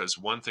thing, because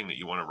one thing that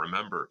you want to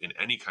remember in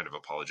any kind of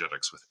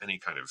apologetics with any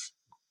kind of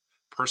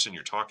person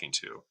you're talking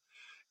to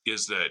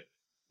is that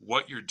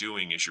what you're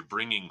doing is you're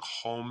bringing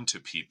home to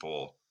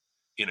people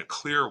in a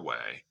clear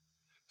way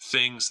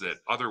things that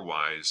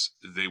otherwise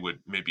they would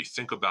maybe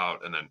think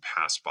about and then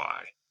pass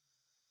by.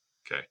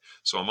 Okay.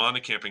 So I'm on the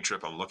camping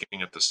trip, I'm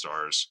looking at the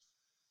stars.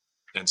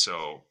 And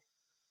so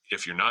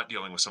if you're not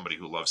dealing with somebody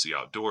who loves the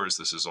outdoors,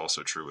 this is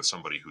also true with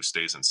somebody who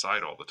stays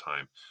inside all the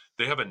time.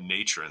 They have a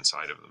nature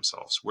inside of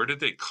themselves. Where did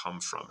they come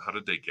from? How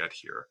did they get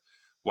here?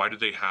 Why do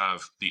they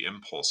have the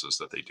impulses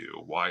that they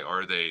do? Why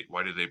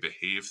do they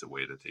behave the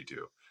way that they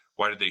do?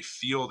 Why do they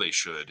feel they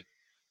should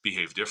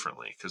behave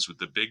differently. Because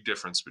the big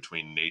difference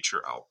between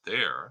nature out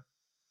there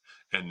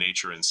and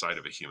nature inside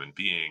of a human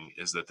being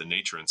is that the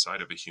nature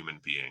inside of a human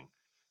being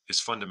is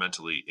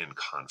fundamentally in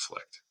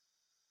conflict.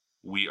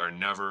 We are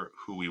never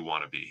who we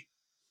want to be,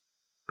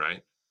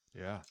 right?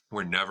 Yeah.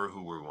 We're never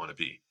who we want to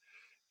be.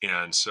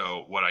 And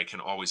so what I can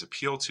always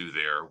appeal to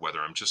there, whether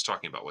I'm just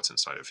talking about what's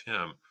inside of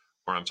him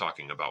or I'm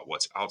talking about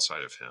what's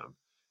outside of him,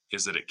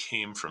 is that it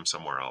came from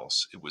somewhere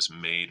else. It was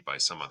made by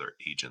some other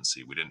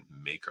agency. We didn't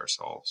make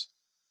ourselves.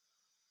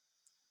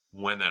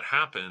 When that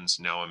happens,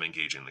 now I'm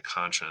engaging the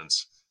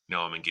conscience.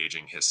 Now I'm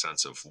engaging his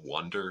sense of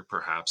wonder,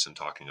 perhaps, in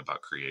talking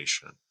about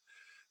creation.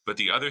 But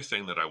the other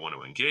thing that I want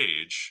to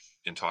engage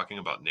in talking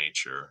about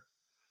nature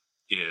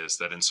is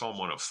that in Psalm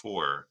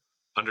 104,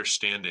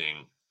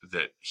 understanding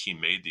that he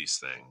made these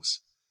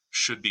things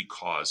should be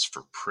cause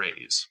for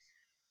praise.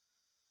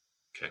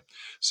 Okay,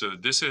 so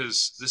this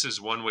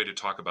is one way to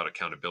talk about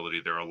accountability.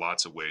 There are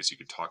lots of ways you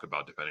could talk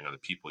about depending on the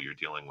people you're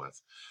dealing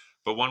with.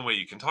 But one way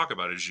you can talk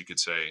about it is you could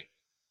say,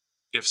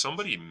 if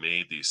somebody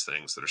made these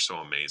things that are so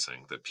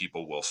amazing that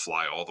people will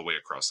fly all the way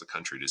across the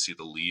country to see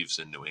the leaves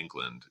in New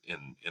England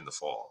in the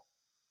fall,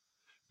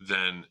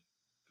 then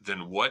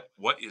what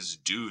is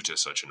due to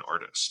such an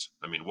artist?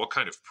 I mean, what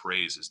kind of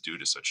praise is due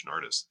to such an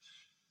artist?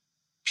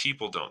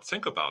 People don't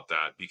think about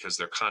that because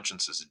their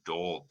conscience is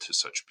dulled to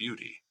such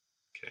beauty.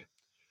 Okay.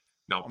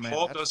 Now, Oh man,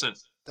 Paul doesn't.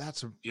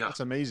 that's Yeah. that's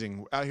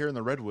amazing. Out here in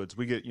the redwoods,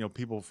 we get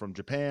people from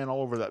Japan,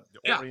 all over the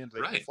Yeah, Orient.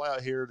 They right. fly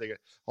out here. They get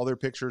all their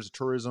pictures of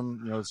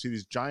tourism. See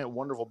these giant,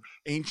 wonderful,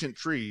 ancient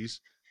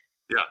trees.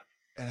 Yeah.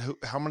 And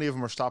how many of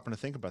them are stopping to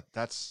think about that?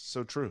 That's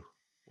so true.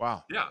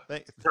 Wow. Yeah.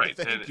 Thank Right.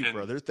 Thank you,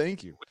 brother.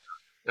 Thank you.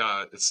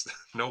 It's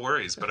no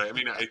worries, but I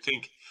mean, I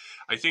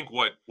think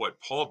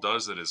what Paul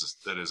does that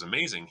is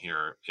amazing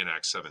here in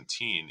Acts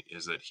 17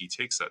 is that he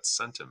takes that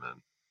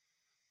sentiment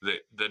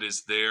that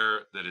is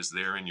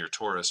there in your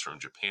tourists from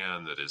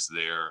Japan, that is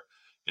there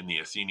in the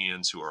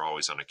Athenians who are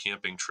always on a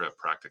camping trip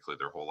practically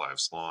their whole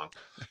lives long,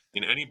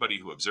 in anybody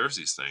who observes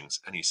these things,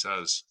 and he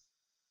says,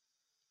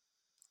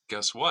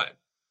 guess what?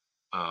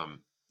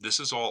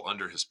 This is all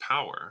under his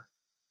power,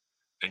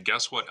 and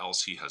guess what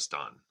else he has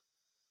done?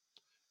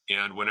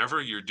 And whenever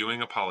you're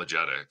doing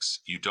apologetics,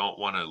 you don't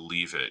want to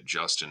leave it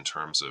just in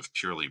terms of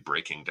purely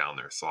breaking down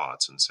their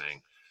thoughts and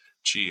saying,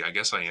 gee, I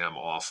guess I am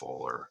awful,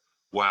 or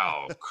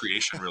wow,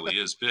 creation really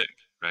is big,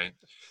 right?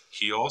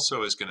 He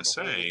also is going to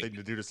say, thing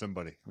to do to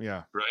somebody.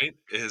 Yeah. right,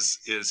 is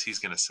he's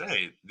going to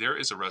say there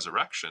is a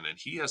resurrection and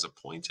he has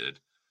appointed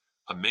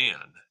a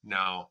man.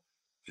 Now,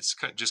 it's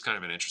just kind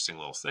of an interesting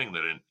little thing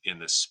that in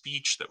the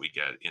speech that we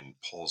get in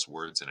Paul's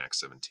words in Acts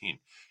 17,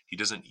 he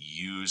doesn't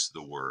use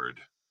the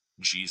word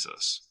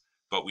Jesus,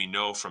 but we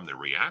know from the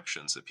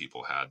reactions that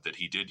people had that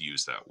he did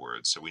use that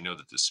word. So we know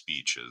that the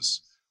speech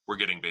we're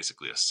getting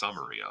basically a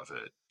summary of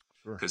it,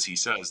 because he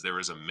says there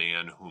is a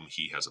man whom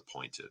he has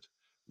appointed.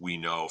 We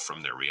know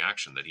from their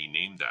reaction that he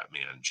named that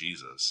man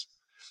Jesus.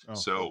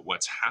 So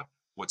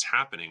what's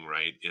happening,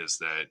 right, is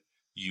that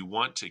you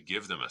want to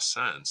give them a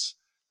sense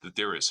that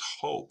there is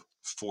hope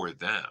for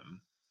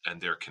them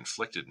and their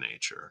conflicted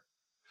nature.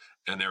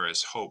 And there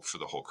is hope for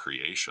the whole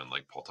creation,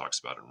 like Paul talks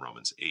about in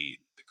Romans 8,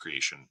 the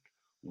creation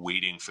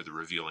waiting for the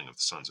revealing of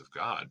the sons of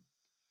God,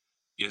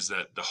 is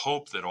that the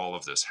hope that all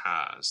of this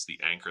has, the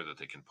anchor that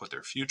they can put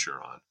their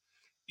future on,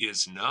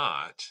 is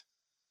not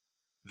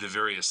the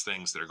various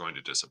things that are going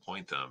to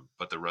disappoint them,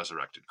 but the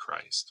resurrected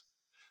Christ.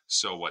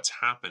 So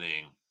what's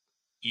happening,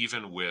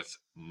 even with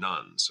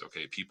nuns,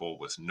 okay, people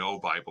with no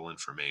Bible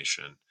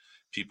information,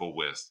 people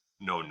with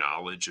no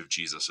knowledge of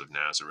Jesus of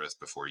Nazareth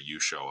before you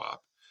show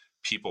up,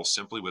 people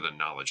simply with a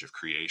knowledge of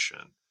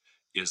creation,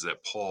 is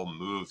that Paul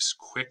moves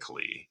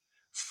quickly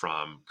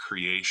from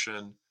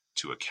creation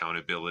to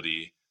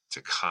accountability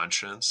to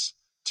conscience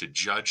to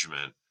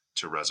judgment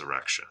to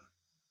resurrection.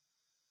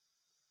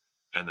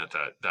 And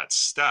that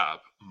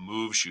step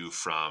moves you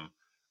from,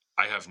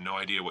 I have no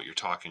idea what you're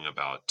talking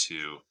about,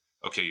 to,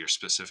 okay, you're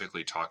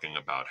specifically talking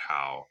about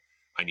how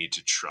I need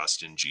to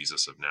trust in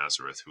Jesus of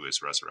Nazareth, who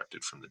is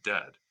resurrected from the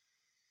dead.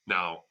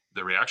 Now,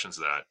 the reactions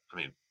to that, I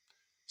mean,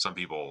 some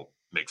people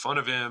make fun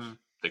of him.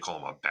 They call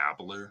him a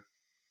babbler,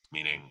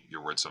 meaning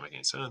your words don't make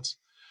any sense.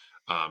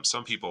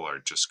 Some people are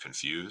just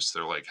confused.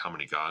 They're like, how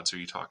many gods are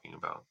you talking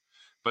about?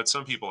 But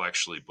some people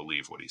actually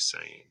believe what he's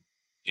saying.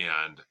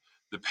 And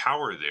the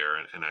power there,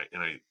 and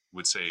I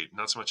would say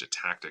not so much a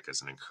tactic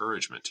as an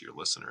encouragement to your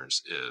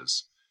listeners,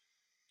 is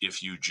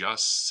if you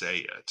just say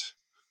it,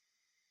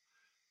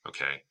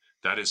 okay,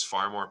 that is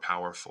far more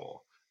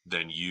powerful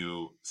than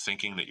you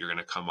thinking that you're going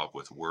to come up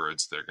with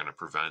words that are going to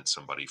prevent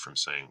somebody from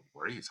saying,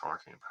 what are you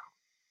talking about?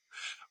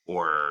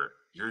 Or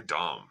you're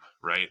dumb,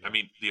 right? I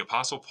mean, the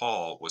Apostle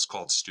Paul was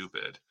called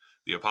stupid.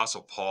 The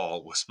Apostle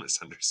Paul was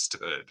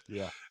misunderstood.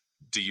 Yeah.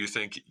 Do you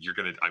think you're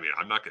going to, I mean,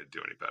 I'm not going to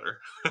do any better.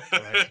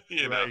 Right.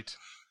 you know? Right.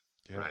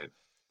 Yeah. Right.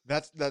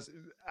 That's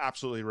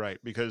absolutely right,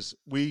 because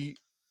we,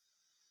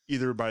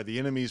 either by the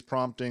enemy's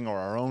prompting or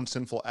our own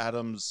sinful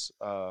Adam's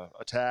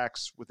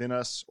attacks within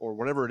us or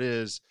whatever it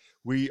is,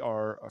 we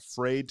are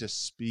afraid to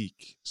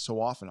speak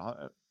so often.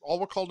 all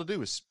we're called to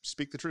do is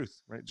speak the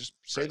truth, right? Just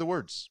say Right. the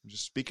words,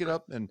 just speak it Right.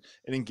 up and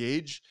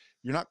engage.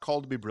 You're not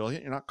called to be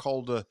brilliant. You're not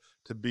called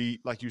to be,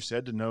 like you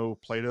said, to know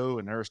Plato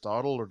and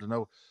Aristotle, or to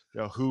know,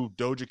 who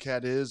Doja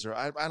Cat is, or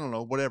I don't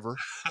know, whatever.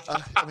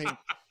 I mean,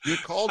 you're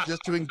called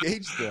just to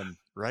engage them,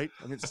 right?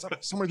 I mean,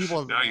 so many people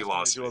have been Now you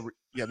asking me to lost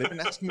do me. they've been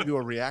asking me to do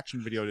a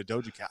reaction video to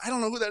Doja Cat. I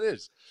don't know who that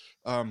is.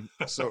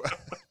 So,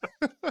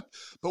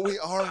 but we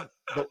are,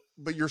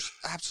 but you're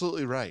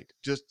absolutely right.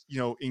 Just,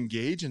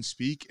 engage and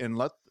speak, and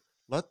let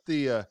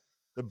the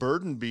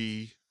burden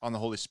be on the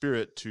Holy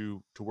Spirit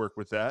to work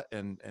with that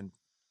and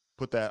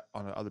put that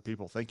on other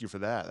people. Thank you for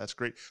that. That's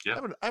great. Yeah.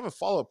 I have a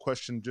follow-up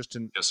question, just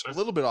in Yes, sir. a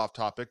little bit off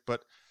topic,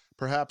 but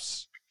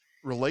perhaps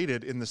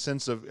related, in the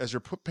sense of, as you're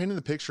painting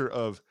the picture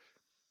of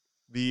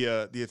the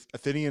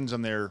Athenians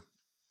on their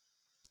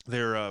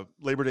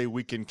Labor Day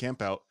weekend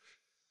campout,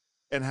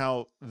 and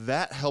how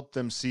that helped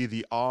them see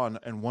the awe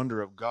and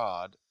wonder of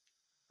God.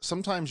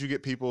 Sometimes you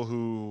get people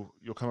who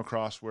you'll come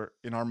across where,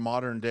 in our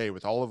modern day,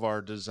 with all of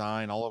our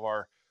design, all of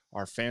our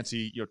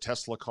fancy,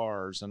 Tesla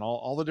cars, and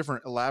all the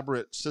different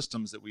elaborate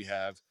systems that we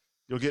have,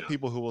 you'll get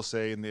people who will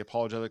say, in the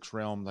apologetics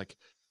realm, like,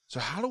 so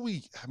how do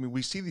we,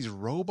 we see these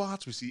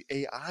robots, we see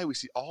AI, we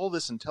see all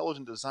this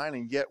intelligent design,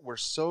 and yet we're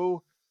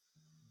so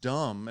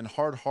dumb and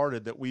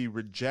hard-hearted that we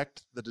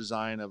reject the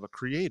design of a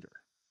creator.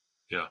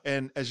 Yeah.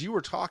 And as you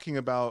were talking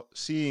about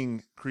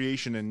seeing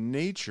creation in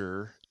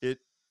nature, it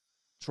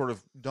sort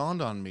of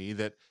dawned on me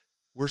that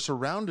we're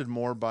surrounded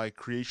more by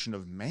creation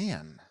of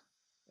man.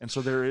 And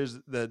so there is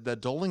the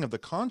dulling of the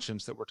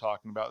conscience that we're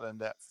talking about, and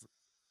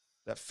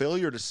that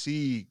failure to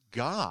see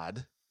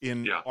God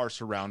in our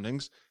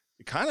surroundings.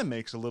 It kind of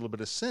makes a little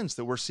bit of sense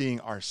that we're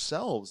seeing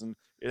ourselves. And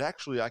it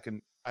actually, I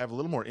have a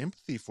little more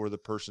empathy for the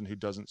person who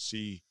doesn't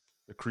see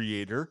the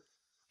creator,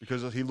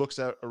 because he looks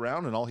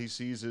around and all he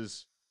sees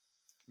is,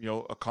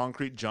 a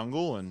concrete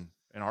jungle and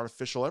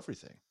artificial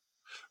everything.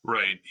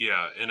 Right.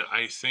 Yeah. And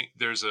I think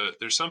there's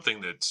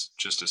something that's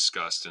just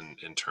discussed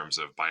in terms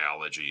of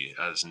biology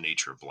as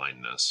nature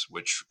blindness,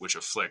 which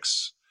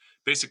afflicts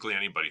basically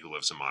anybody who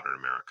lives in modern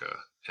America.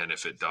 And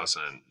if it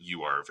doesn't,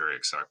 you are very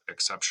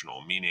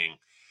exceptional. Meaning,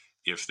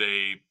 if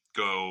they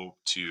go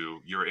to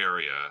your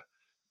area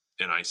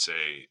and I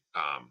say,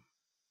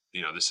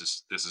 this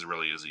is a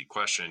really easy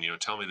question.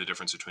 Tell me the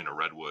difference between a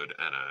redwood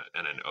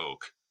and an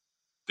oak.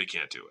 They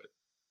can't do it.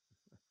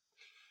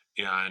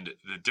 And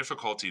the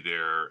difficulty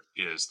there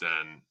is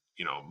then,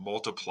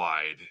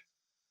 multiplied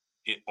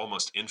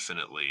almost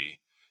infinitely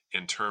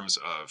in terms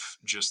of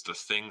just the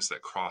things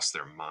that cross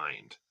their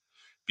mind.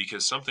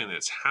 Because something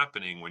that's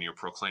happening when you're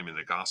proclaiming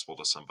the gospel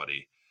to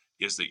somebody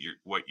is that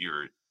what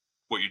you're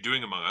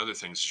doing, among other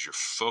things, is you're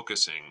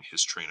focusing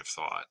his train of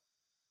thought.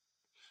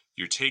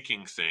 You're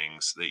taking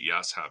things that,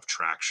 yes, have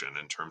traction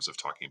in terms of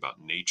talking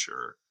about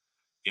nature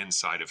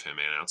inside of him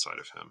and outside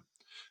of him,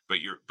 but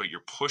you're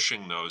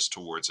pushing those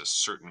towards a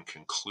certain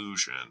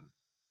conclusion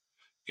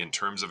in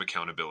terms of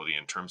accountability,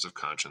 in terms of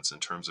conscience, in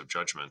terms of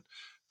judgment,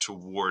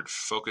 toward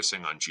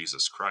focusing on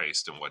Jesus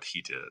Christ and what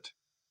he did.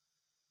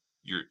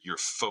 You're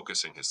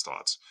focusing his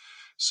thoughts.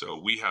 So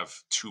we have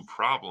two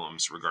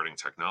problems regarding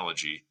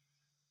technology.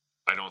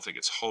 I don't think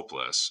it's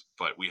hopeless,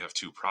 but we have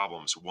two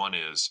problems. One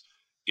is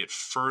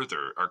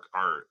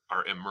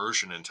our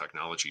immersion in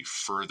technology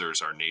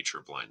furthers our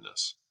nature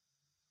blindness.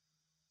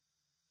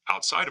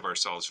 Outside of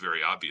ourselves,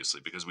 very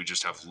obviously, because we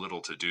just have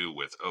little to do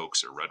with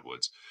oaks or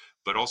redwoods,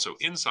 but also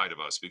inside of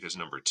us, because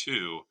number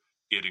two,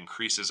 it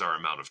increases our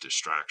amount of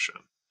distraction.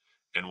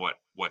 And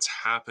what's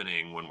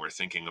happening when we're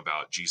thinking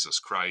about Jesus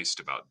Christ,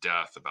 about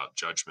death, about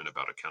judgment,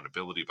 about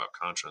accountability, about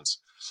conscience,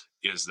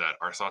 is that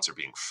our thoughts are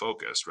being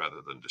focused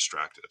rather than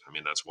distracted. I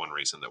mean, that's one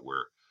reason that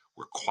we're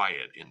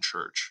quiet in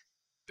church,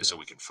 is so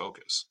we can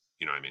focus.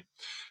 You know what I mean?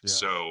 Yeah.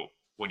 So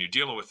when you're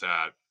dealing with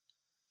that,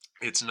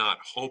 it's not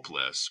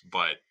hopeless,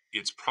 but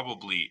it's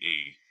probably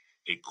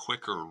a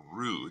quicker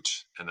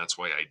route, and that's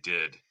why I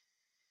did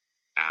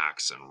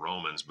Acts and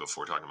Romans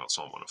before talking about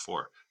Psalm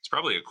 104. It's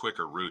probably a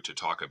quicker route to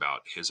talk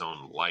about his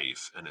own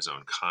life and his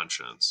own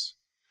conscience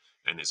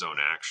and his own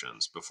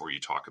actions before you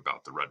talk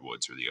about the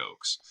redwoods or the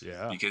oaks.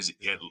 Yeah. Because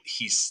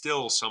he's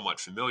still somewhat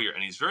familiar,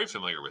 and he's very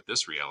familiar with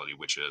this reality,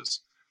 which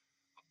is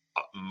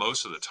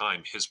most of the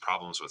time his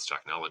problems with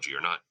technology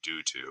are not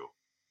due to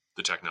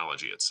the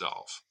technology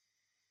itself.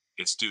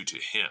 It's due to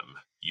him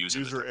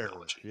using the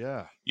technology. Error.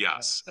 Yeah.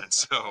 Yes. Yeah. And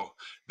so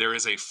there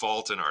is a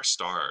fault in our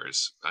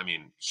stars. I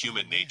mean,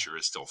 human nature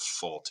is still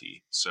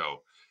faulty.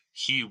 So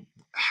he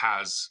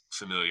has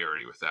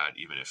familiarity with that,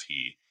 even if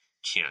he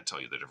can't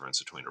tell you the difference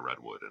between a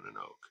redwood and an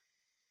oak.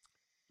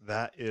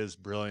 That is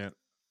brilliant.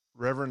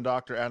 Reverend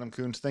Dr. Adam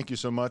Koontz, thank you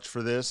so much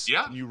for this.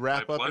 Yeah. Can you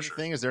wrap up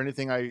anything? Is there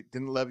anything I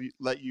didn't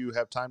let you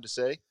have time to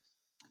say?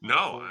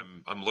 No,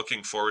 I'm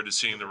looking forward to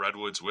seeing the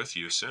redwoods with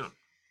you soon.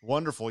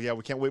 Wonderful. Yeah,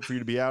 we can't wait for you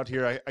to be out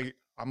here.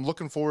 I'm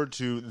looking forward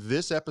to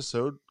this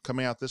episode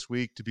coming out this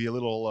week to be a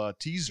little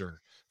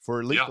teaser for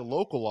at least the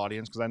local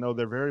audience, because I know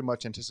they're very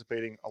much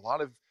anticipating. A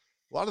lot of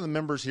the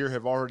members here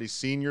have already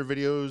seen your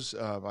videos.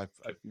 I've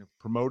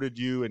promoted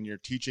you, and you're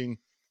teaching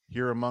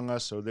here among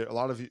us. So a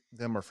lot of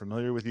them are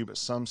familiar with you, but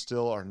some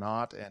still are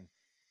not.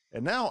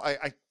 And now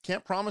I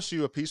can't promise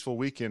you a peaceful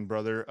weekend,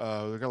 brother.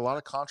 We've got a lot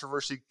of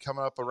controversy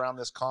coming up around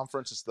this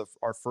conference. It's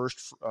our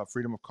first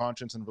Freedom of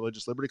Conscience and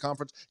Religious Liberty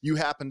Conference. You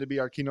happen to be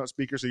our keynote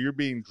speaker, so you're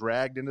being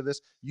dragged into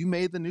this. You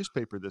made the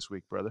newspaper this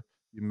week, brother.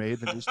 You made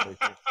the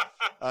newspaper.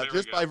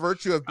 Just by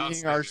virtue of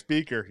being our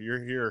speaker,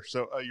 you're here.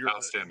 So you're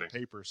in the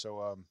paper.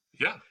 So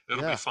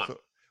it'll be fun. So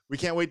we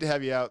can't wait to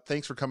have you out.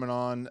 Thanks for coming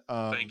on.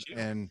 Thank you.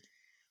 And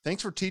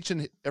thanks for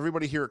teaching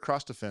everybody here at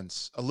Cross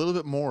Defense a little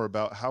bit more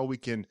about how we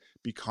can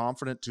be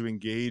confident to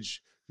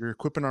engage. You're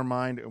equipping our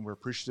mind, and we're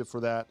appreciative for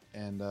that.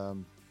 And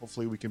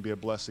hopefully we can be a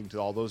blessing to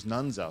all those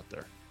nuns out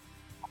there.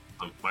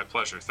 My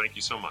pleasure. Thank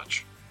you so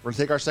much. We're going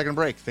to take our second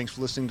break. Thanks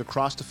for listening to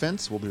Cross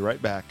Defense. We'll be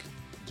right back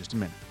in just a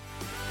minute.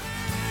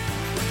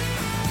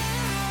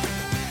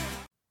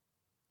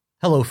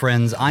 Hello,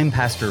 friends. I'm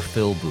Pastor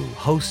Phil Boo,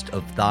 host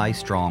of Thy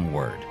Strong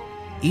Word.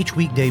 Each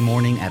weekday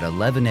morning at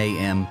 11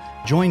 a.m.,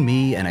 join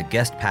me and a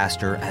guest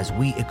pastor as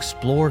we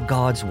explore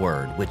God's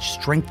Word, which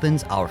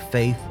strengthens our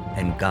faith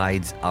and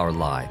guides our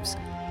lives.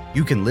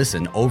 You can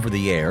listen over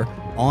the air,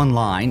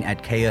 online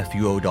at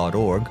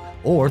kfuo.org,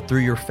 or through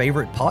your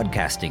favorite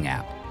podcasting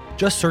app.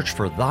 Just search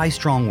for Thy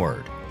Strong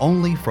Word,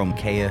 only from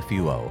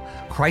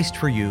KFUO. Christ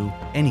for you,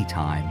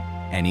 anytime,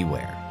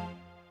 anywhere.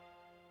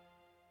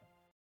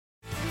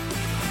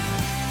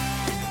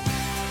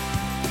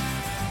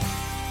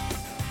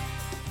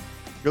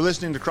 You're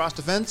listening to Cross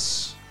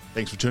Defense.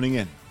 Thanks for tuning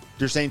in.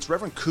 Dear Saints,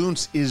 Reverend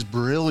Kuntz is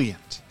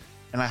brilliant,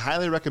 and I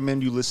highly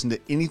recommend you listen to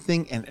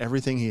anything and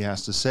everything he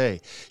has to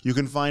say. You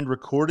can find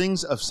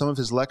recordings of some of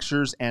his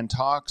lectures and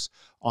talks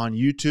on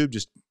YouTube.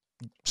 Just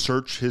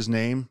search his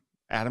name,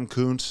 Adam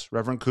Kuntz,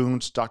 Reverend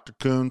Kuntz, Dr.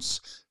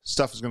 Kuntz.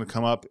 Stuff is going to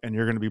come up, and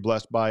you're going to be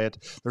blessed by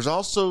it. There's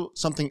also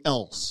something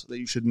else that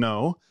you should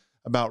know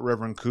about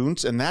Reverend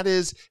Kuntz, and that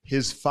is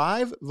his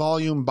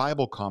 5-volume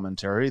Bible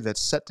commentary that's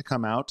set to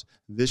come out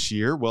this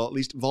year. Well, at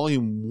least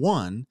volume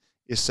 1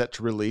 is set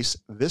to release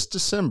this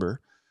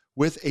December,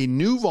 with a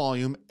new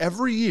volume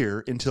every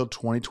year until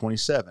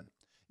 2027.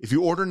 If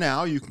you order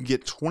now, you can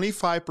get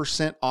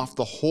 25% off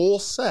the whole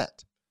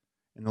set,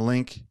 and the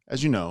link,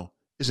 as you know,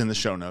 is in the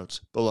show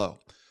notes below.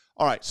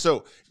 All right,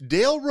 so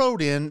Dale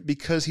wrote in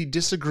because he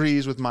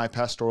disagrees with my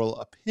pastoral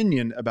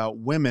opinion about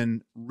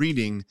women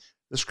reading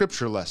the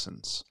scripture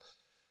lessons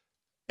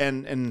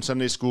and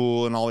Sunday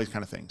school and all these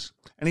kind of things.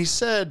 And he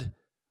said,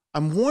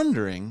 I'm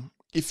wondering,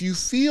 if you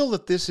feel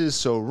that this is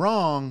so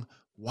wrong,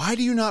 why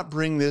do you not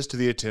bring this to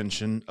the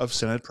attention of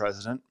Senate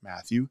President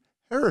Matthew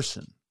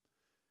Harrison?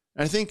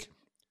 And I think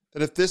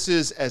that if this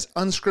is as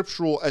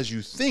unscriptural as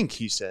you think,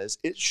 he says,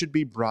 it should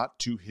be brought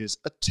to his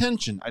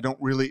attention. I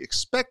don't really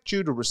expect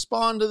you to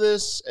respond to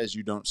this, as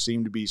you don't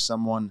seem to be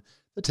someone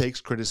that takes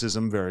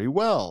criticism very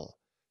well.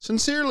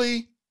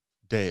 Sincerely,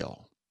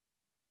 Dale.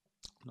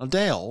 Now,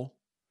 Dale,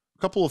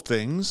 a couple of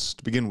things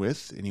to begin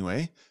with,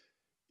 anyway.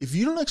 If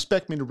you don't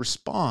expect me to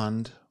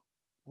respond,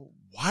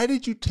 why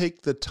did you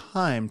take the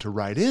time to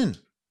write in?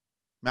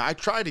 Now, I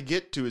try to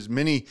get to as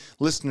many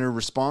listener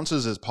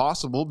responses as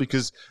possible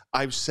because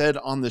I've said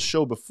on the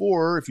show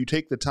before, if you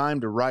take the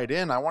time to write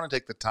in, I want to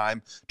take the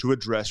time to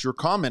address your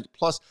comment.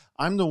 Plus,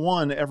 I'm the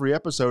one every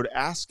episode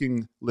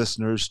asking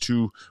listeners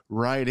to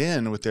write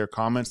in with their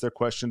comments, their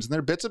questions, and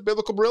their bits of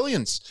biblical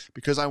brilliance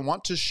because I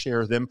want to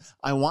share them.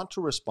 I want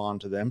to respond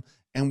to them,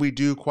 and we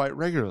do quite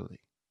regularly.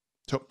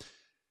 So,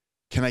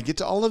 can I get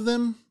to all of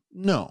them?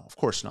 No, of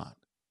course not.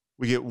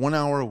 We get 1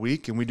 hour a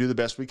week, and we do the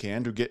best we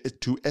can to get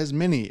to as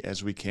many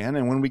as we can.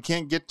 And when we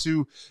can't get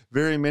to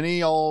very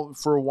many all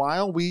for a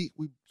while, we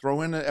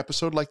throw in an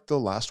episode like the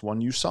last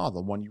one you saw,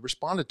 the one you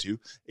responded to,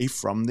 a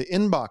From the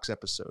Inbox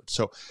episode.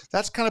 So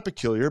that's kind of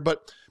peculiar,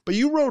 but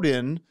you wrote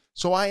in,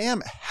 so I am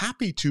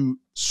happy to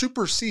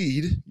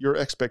supersede your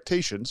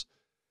expectations.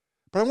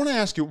 But I want to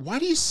ask you, why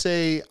do you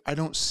say I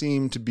don't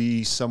seem to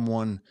be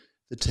someone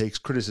that takes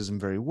criticism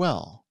very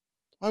well?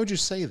 Why would you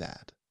say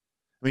that?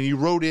 I mean, you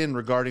wrote in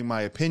regarding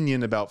my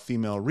opinion about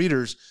female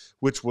readers,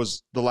 which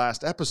was the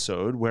last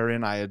episode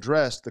wherein I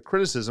addressed the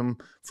criticism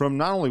from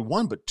not only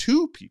one, but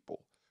 2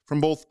 people, from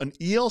both an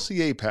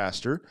ELCA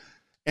pastor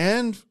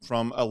and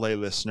from a lay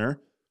listener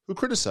who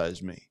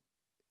criticized me.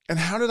 And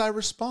how did I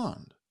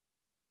respond?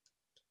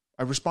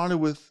 I responded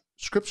with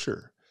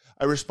scripture.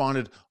 I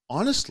responded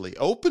honestly,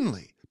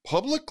 openly,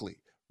 publicly,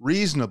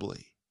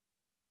 reasonably.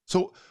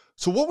 So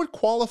what would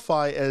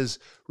qualify as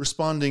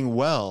responding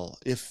well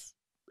if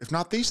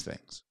not these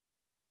things?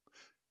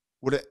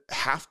 Would it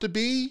have to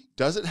be?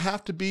 Does it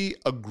have to be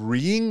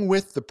agreeing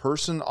with the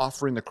person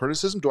offering the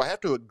criticism? Do I have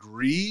to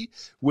agree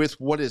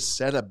with what is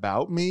said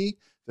about me,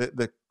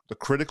 the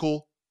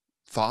critical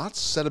thoughts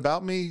said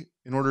about me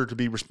in order to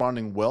be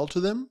responding well to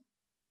them?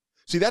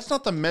 See, that's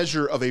not the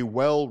measure of a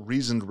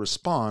well-reasoned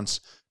response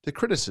to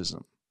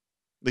criticism,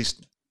 at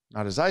least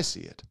not as I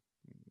see it,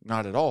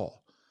 not at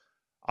all.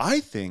 I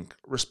think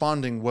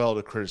responding well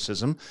to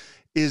criticism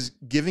is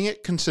giving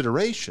it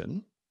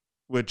consideration,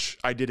 which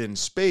I did in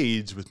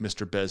spades with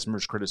Mr.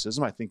 Besmer's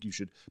criticism. I think you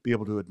should be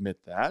able to admit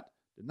that,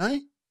 didn't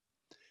I?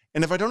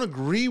 And if I don't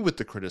agree with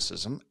the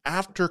criticism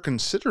after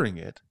considering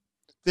it,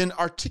 then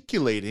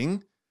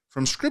articulating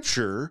from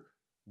Scripture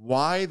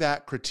why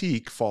that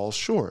critique falls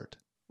short,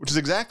 which is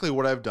exactly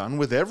what I've done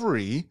with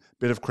every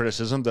bit of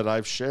criticism that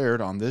I've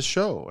shared on this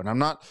show. And I'm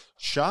not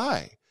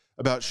shy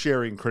about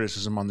sharing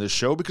criticism on this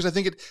show because I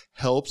think it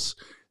helps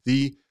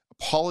the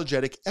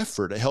apologetic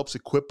effort. It helps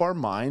equip our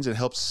minds and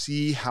helps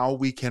see how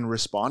we can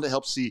respond. It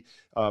helps see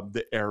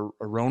the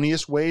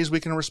erroneous ways we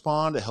can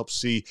respond. It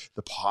helps see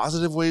the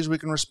positive ways we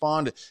can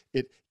respond.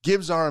 It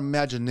gives our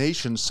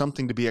imagination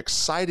something to be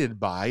excited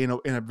by, in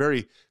a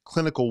very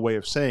clinical way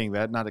of saying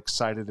that, not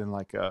excited in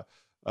like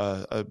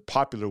a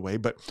popular way,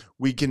 but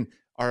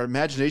our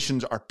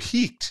imaginations are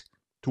piqued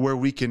to where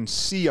we can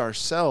see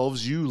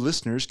ourselves, you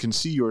listeners can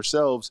see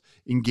yourselves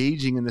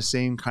engaging in the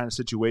same kind of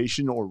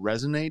situation or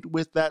resonate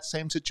with that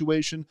same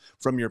situation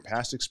from your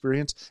past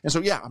experience. And so,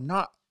 yeah, I'm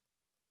not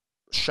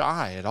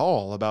shy at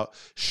all about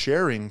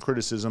sharing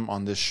criticism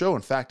on this show.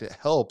 In fact, it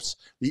helps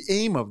the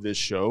aim of this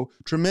show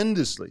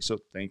tremendously. So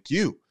thank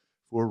you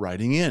for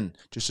writing in,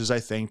 just as I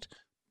thanked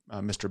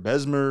Mr.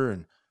 Besmer,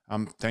 and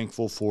I'm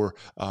thankful for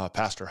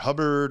Pastor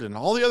Hubbard and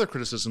all the other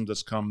criticism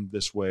that's come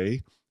this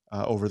way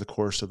over the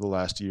course of the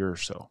last year or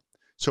so.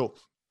 So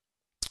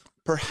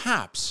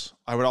perhaps,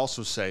 I would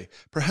also say,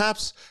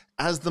 perhaps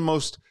as the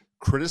most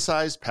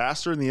criticized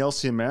pastor in the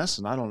LCMS,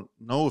 and I don't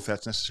know if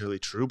that's necessarily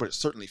true, but it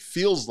certainly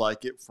feels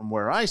like it from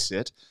where I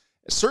sit,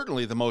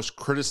 certainly the most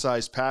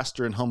criticized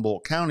pastor in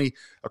Humboldt County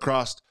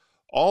across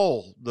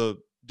all the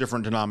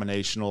different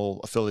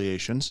denominational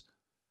affiliations.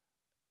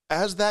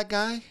 As that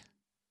guy,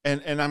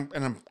 and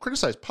I'm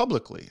criticized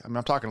publicly. I mean,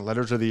 I'm talking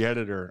letters to the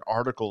editor,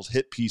 articles,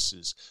 hit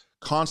pieces,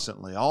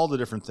 constantly, all the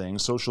different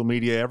things, social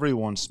media,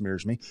 everyone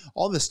smears me,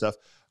 all this stuff.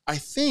 I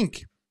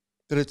think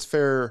that it's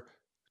fair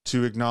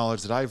to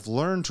acknowledge that I've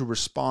learned to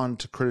respond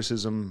to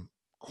criticism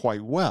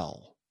quite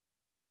well.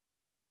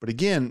 But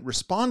again,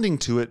 responding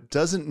to it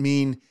doesn't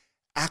mean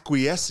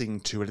acquiescing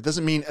to it. It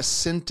doesn't mean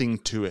assenting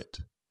to it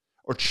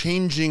or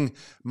changing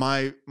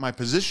my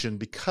position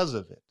because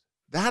of it.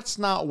 That's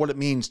not what it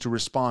means to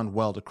respond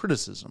well to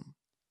criticism.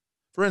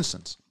 For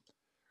instance,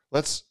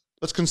 let's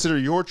consider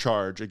your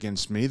charge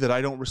against me that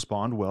I don't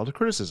respond well to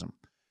criticism.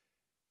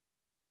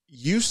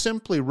 You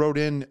simply wrote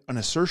in an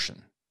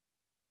assertion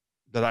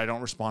that I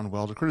don't respond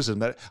well to criticism,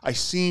 that I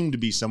seem to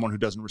be someone who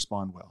doesn't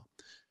respond well.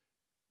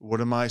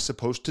 What am I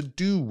supposed to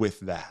do with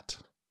that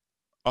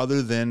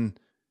other than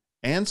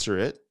answer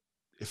it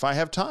if I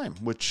have time,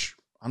 which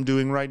I'm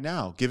doing right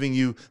now, giving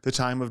you the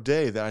time of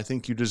day that I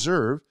think you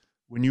deserve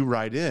when you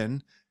write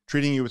in,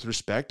 treating you with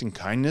respect and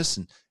kindness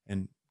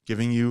and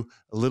giving you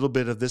a little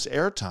bit of this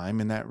airtime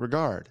in that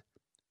regard.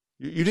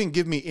 You didn't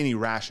give me any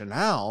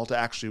rationale to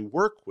actually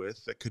work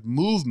with that could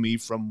move me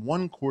from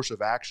one course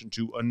of action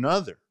to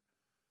another,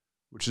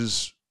 which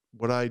is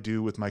what I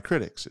do with my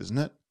critics, isn't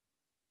it?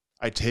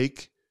 I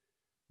take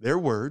their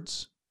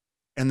words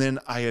and then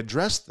I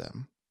address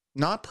them,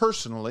 not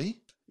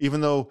personally,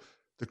 even though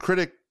the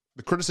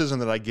criticism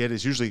that I get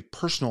is usually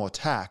personal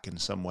attack in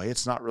some way.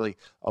 It's not really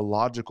a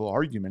logical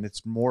argument.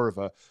 It's more of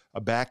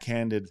a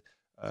backhanded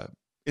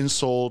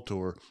insult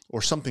or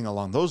something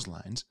along those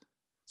lines.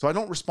 So I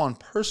don't respond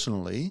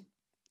personally,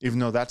 even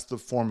though that's the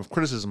form of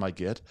criticism I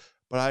get,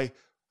 but I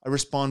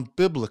respond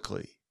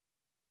biblically.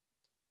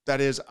 That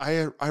is,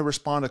 I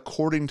respond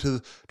according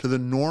to the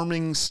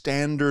norming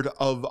standard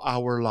of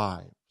our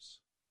lives.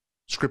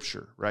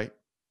 Scripture, right?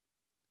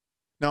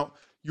 Now,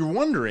 you're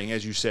wondering,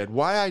 as you said,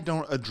 why I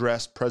don't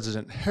address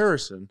President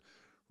Harrison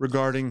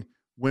regarding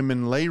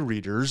women lay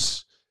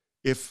readers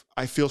if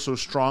I feel so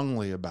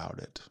strongly about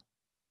it.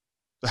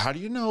 How do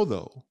you know,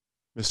 though,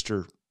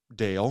 Mr.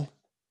 Dale?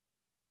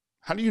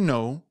 How do you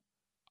know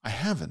I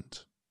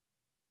haven't?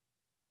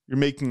 You're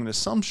making an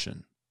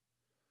assumption.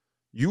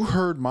 You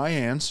heard my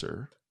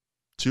answer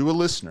to a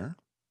listener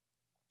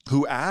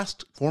who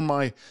asked for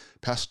my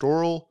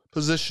pastoral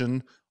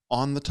position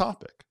on the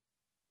topic.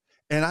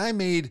 And I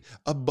made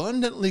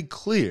abundantly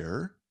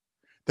clear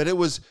that it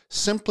was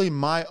simply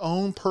my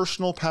own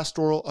personal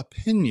pastoral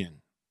opinion.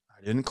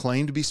 I didn't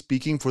claim to be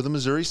speaking for the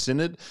Missouri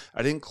Synod.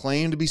 I didn't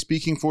claim to be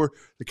speaking for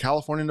the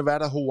California,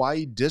 Nevada,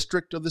 Hawaii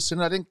district of the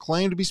Synod. I didn't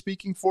claim to be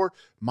speaking for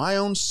my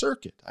own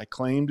circuit. I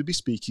claimed to be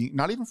speaking,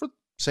 not even for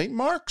St.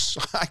 Mark's.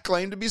 I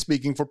claimed to be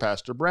speaking for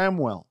Pastor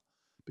Bramwell,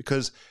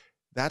 because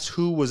that's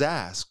who was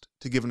asked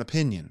to give an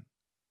opinion,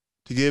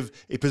 to give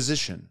a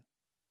position.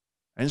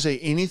 I didn't say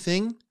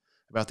anything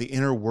about the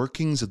inner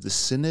workings of the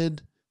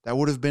Synod. That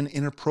would have been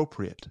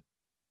inappropriate.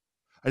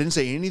 I didn't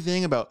say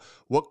anything about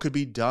what could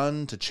be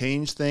done to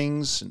change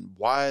things and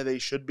why they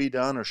should be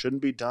done or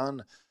shouldn't be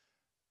done.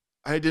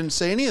 I didn't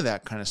say any of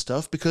that kind of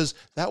stuff because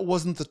that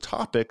wasn't the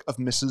topic of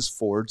Mrs.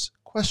 Ford's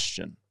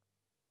question.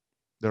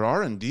 There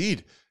are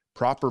indeed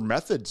proper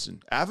methods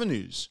and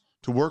avenues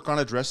to work on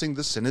addressing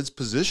the Synod's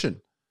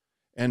position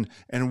and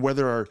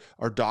whether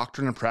our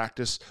doctrine and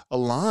practice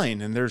align.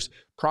 And there's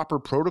proper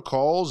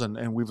protocols,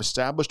 and we've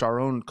established our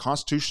own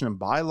constitution and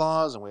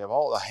bylaws, and we have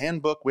a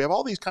handbook. We have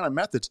all these kind of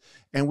methods,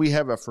 and we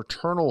have a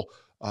fraternal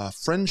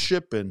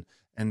friendship and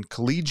and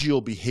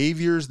collegial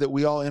behaviors that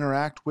we all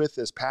interact with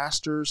as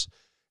pastors.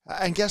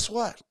 And guess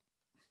what?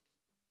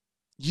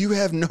 You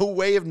have no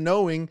way of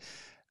knowing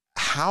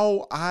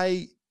how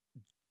I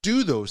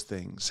do those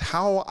things,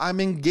 how I'm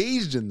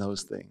engaged in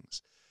those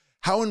things,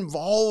 how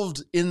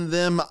involved in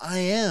them I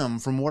am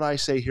from what I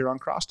say here on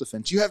Cross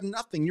Defense. You have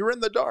nothing. You're in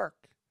the dark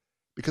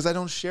because I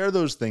don't share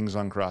those things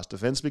on Cross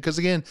Defense because,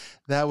 again,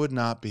 that would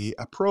not be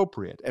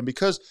appropriate. And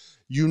because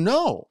you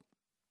know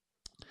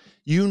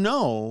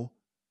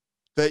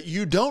that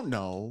you don't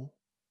know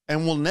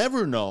and will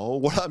never know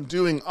what I'm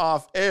doing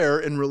off air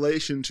in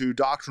relation to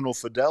doctrinal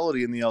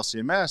fidelity in the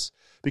LCMS.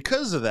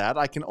 Because of that,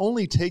 I can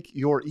only take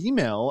your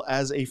email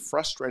as a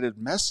frustrated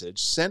message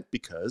sent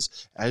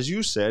because, as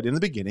you said in the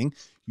beginning,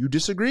 you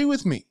disagree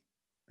with me.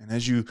 And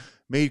as you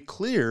made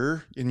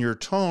clear in your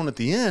tone at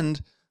the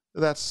end,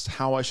 that's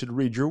how I should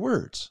read your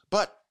words.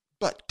 But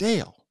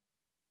Dale,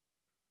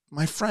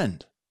 my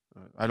friend,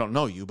 I don't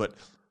know you, but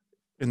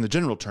in the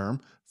general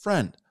term,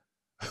 friend,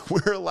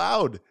 we're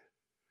allowed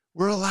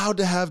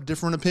to have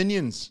different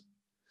opinions.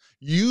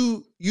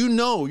 You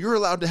know you're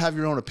allowed to have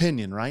your own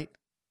opinion, right?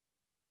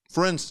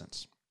 For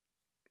instance,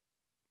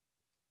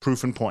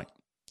 proof and point.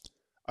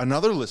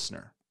 Another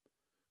listener,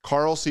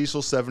 Carl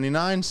Cecil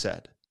 79,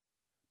 said,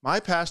 "My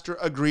pastor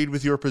agreed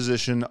with your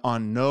position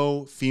on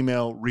no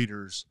female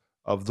readers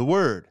of the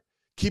word.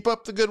 Keep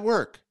up the good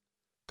work.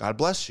 God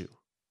bless you."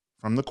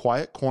 From the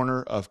quiet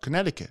corner of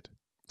Connecticut.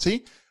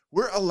 See,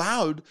 we're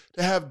allowed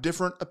to have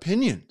different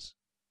opinions.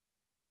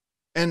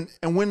 And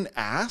when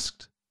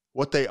asked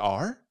what they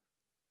are,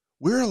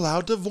 we're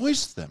allowed to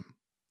voice them.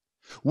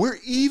 We're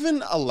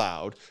even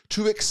allowed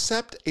to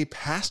accept a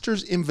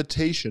pastor's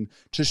invitation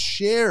to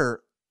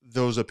share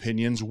those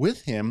opinions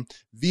with him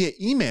via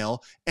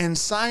email and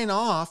sign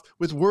off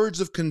with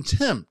words of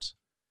contempt.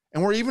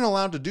 And we're even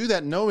allowed to do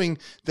that knowing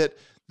that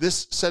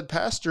this said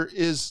pastor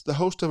is the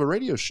host of a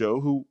radio show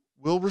who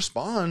will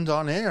respond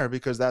on air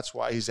because that's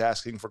why he's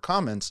asking for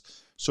comments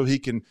so he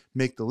can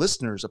make the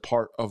listeners a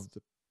part of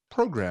the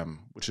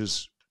program, which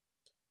is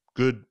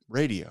good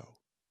radio.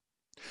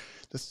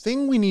 The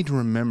thing we need to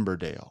remember,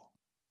 Dale,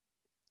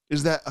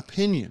 is that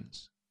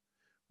opinions,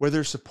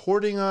 whether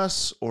supporting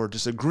us or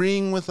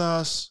disagreeing with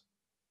us,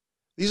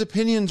 these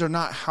opinions are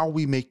not how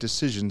we make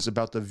decisions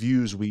about the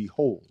views we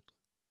hold.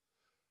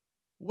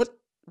 What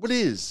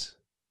is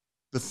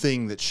the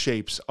thing that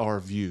shapes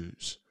our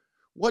views?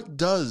 What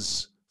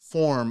does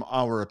form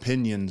our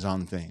opinions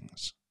on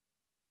things?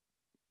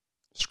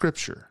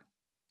 Scripture.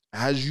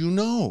 As you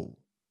know.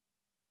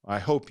 I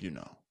hope you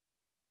know.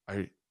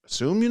 I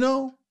assume you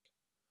know.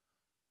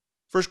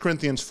 1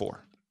 Corinthians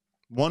 4,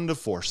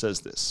 1-4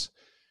 says this.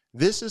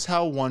 "This is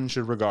how one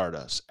should regard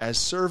us, as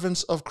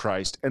servants of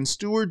Christ and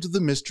stewards of the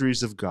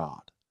mysteries of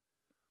God.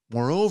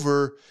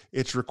 Moreover,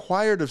 it's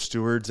required of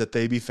stewards that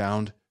they be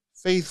found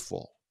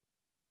faithful.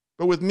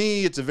 But with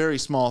me, it's a very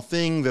small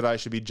thing that I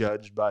should be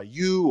judged by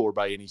you or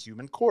by any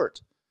human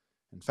court.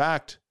 In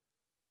fact,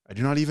 I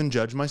do not even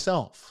judge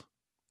myself,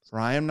 for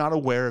I am not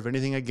aware of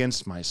anything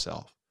against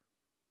myself.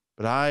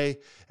 But I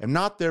am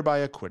not thereby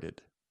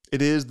acquitted.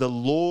 It is the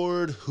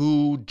Lord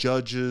who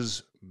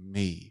judges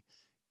me."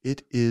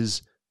 It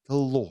is the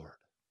Lord.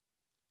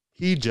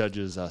 He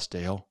judges us,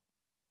 Dale.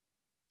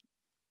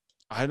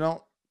 I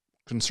don't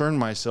concern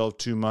myself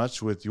too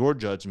much with your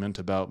judgment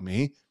about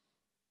me,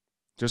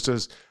 just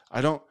as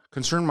I don't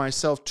concern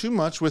myself too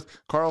much with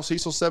Carl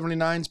Cecil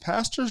 79's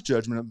pastor's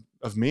judgment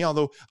of me,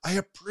 although I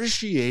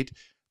appreciate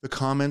the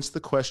comments,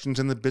 the questions,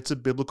 and the bits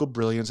of biblical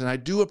brilliance, and I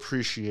do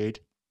appreciate,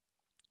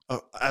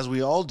 as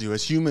we all do,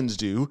 as humans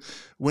do,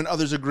 when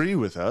others agree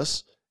with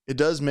us. It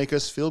does make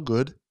us feel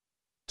good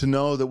to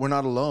know that we're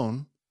not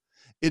alone.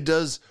 It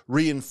does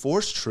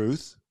reinforce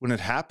truth when it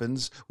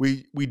happens.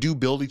 We do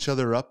build each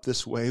other up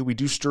this way. We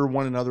do stir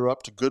one another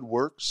up to good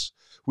works.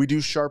 We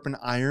do sharpen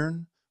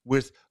iron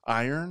with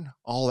iron,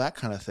 all that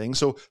kind of thing.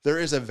 So there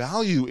is a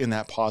value in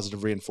that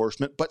positive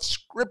reinforcement, but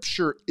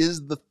Scripture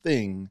is the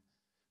thing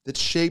that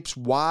shapes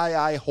why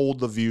I hold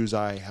the views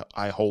I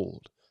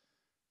hold,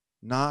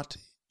 not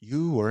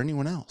you or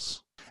anyone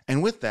else.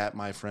 And with that,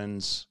 my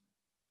friends,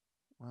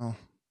 well,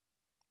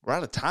 we're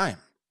out of time.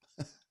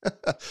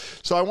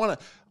 So I want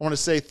to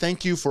say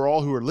thank you for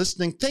all who are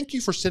listening. Thank you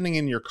for sending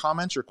in your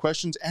comments, your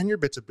questions, and your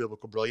bits of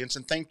biblical brilliance.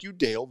 And thank you,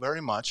 Dale, very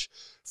much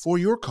for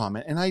your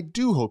comment. And I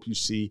do hope you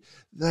see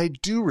that I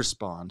do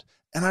respond,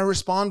 and I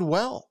respond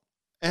well,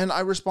 and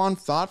I respond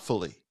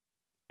thoughtfully.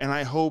 And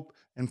I hope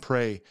and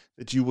pray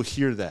that you will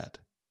hear that,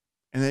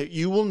 and that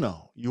you will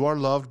know you are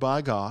loved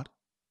by God,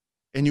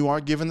 and you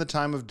are given the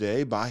time of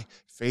day by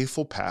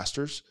faithful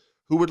pastors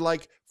who would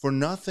like for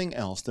nothing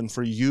else than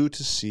for you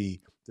to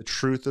see the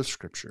truth of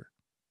Scripture,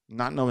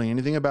 not knowing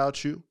anything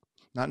about you,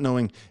 not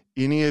knowing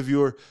any of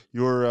your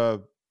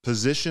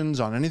positions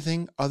on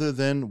anything other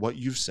than what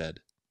you've said.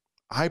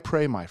 I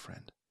pray, my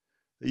friend,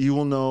 that you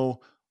will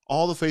know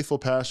all the faithful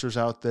pastors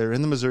out there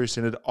in the Missouri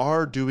Synod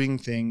are doing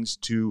things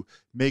to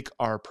make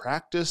our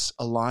practice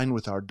align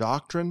with our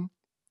doctrine.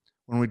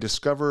 When we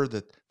discover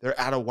that they're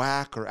out of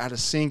whack or out of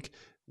sync,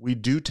 we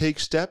do take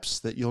steps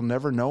that you'll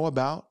never know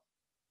about.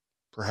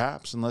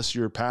 perhaps, unless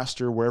your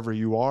pastor, wherever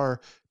you are,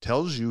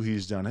 tells you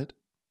he's done it,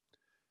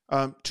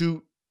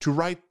 to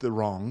right the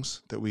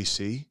wrongs that we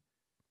see,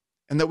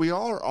 and that we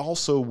all are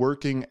also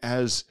working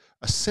as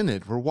a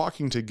synod. We're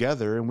walking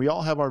together, and we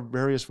all have our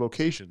various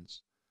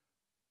vocations.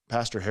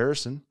 Pastor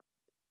Harrison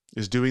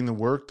is doing the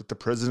work that the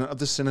president of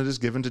the synod is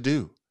given to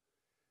do.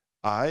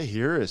 I,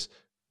 here as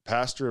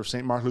pastor of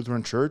St. Mark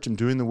Lutheran Church, am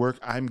doing the work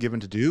I'm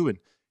given to do, and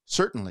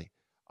certainly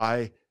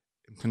I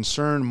am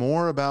concerned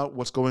more about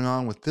what's going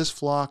on with this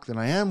flock than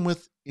I am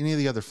with any of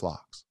the other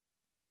flocks.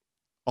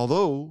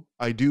 Although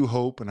I do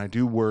hope and I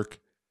do work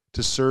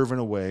to serve in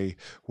a way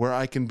where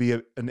I can be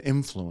an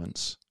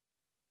influence,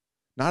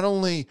 not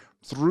only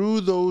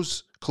through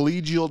those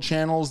collegial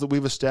channels that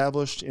we've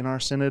established in our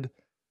synod,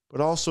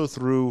 but also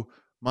through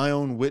my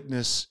own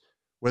witness,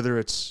 whether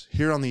it's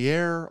here on the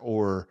air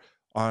or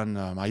on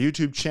my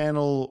YouTube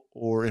channel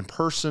or in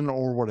person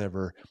or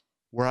whatever,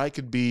 where I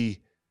could be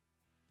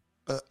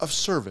of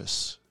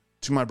service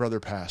to my brother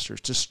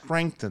pastors, to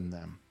strengthen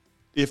them,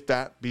 if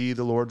that be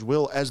the Lord's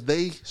will, as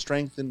they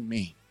strengthen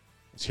me.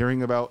 I was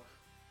hearing about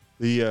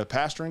the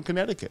pastor in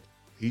Connecticut.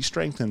 He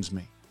strengthens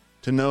me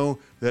to know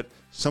that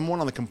someone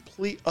on the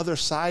complete other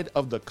side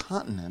of the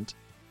continent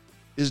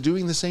is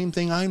doing the same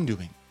thing I'm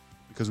doing,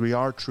 because we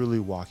are truly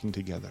walking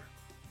together.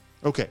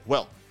 Okay,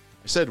 well,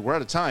 I said we're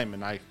out of time,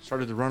 and I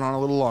started to run on a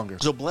little longer.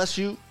 So bless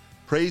you.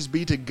 Praise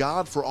be to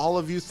God for all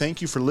of you.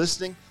 Thank you for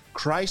listening.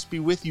 Christ be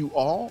with you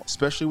all,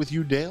 especially with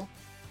you, Dale.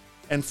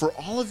 And for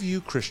all of you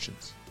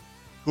Christians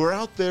who are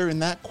out there in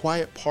that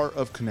quiet part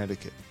of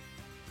Connecticut,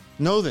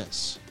 know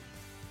this: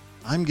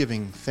 I'm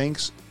giving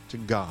thanks to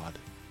God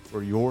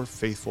for your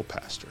faithful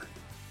pastor.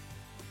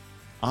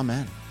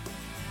 Amen.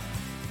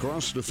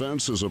 Cross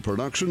Defense is a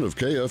production of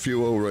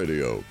KFUO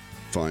Radio.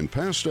 Find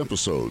past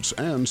episodes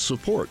and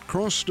support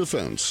Cross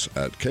Defense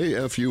at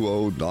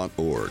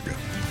kfuo.org.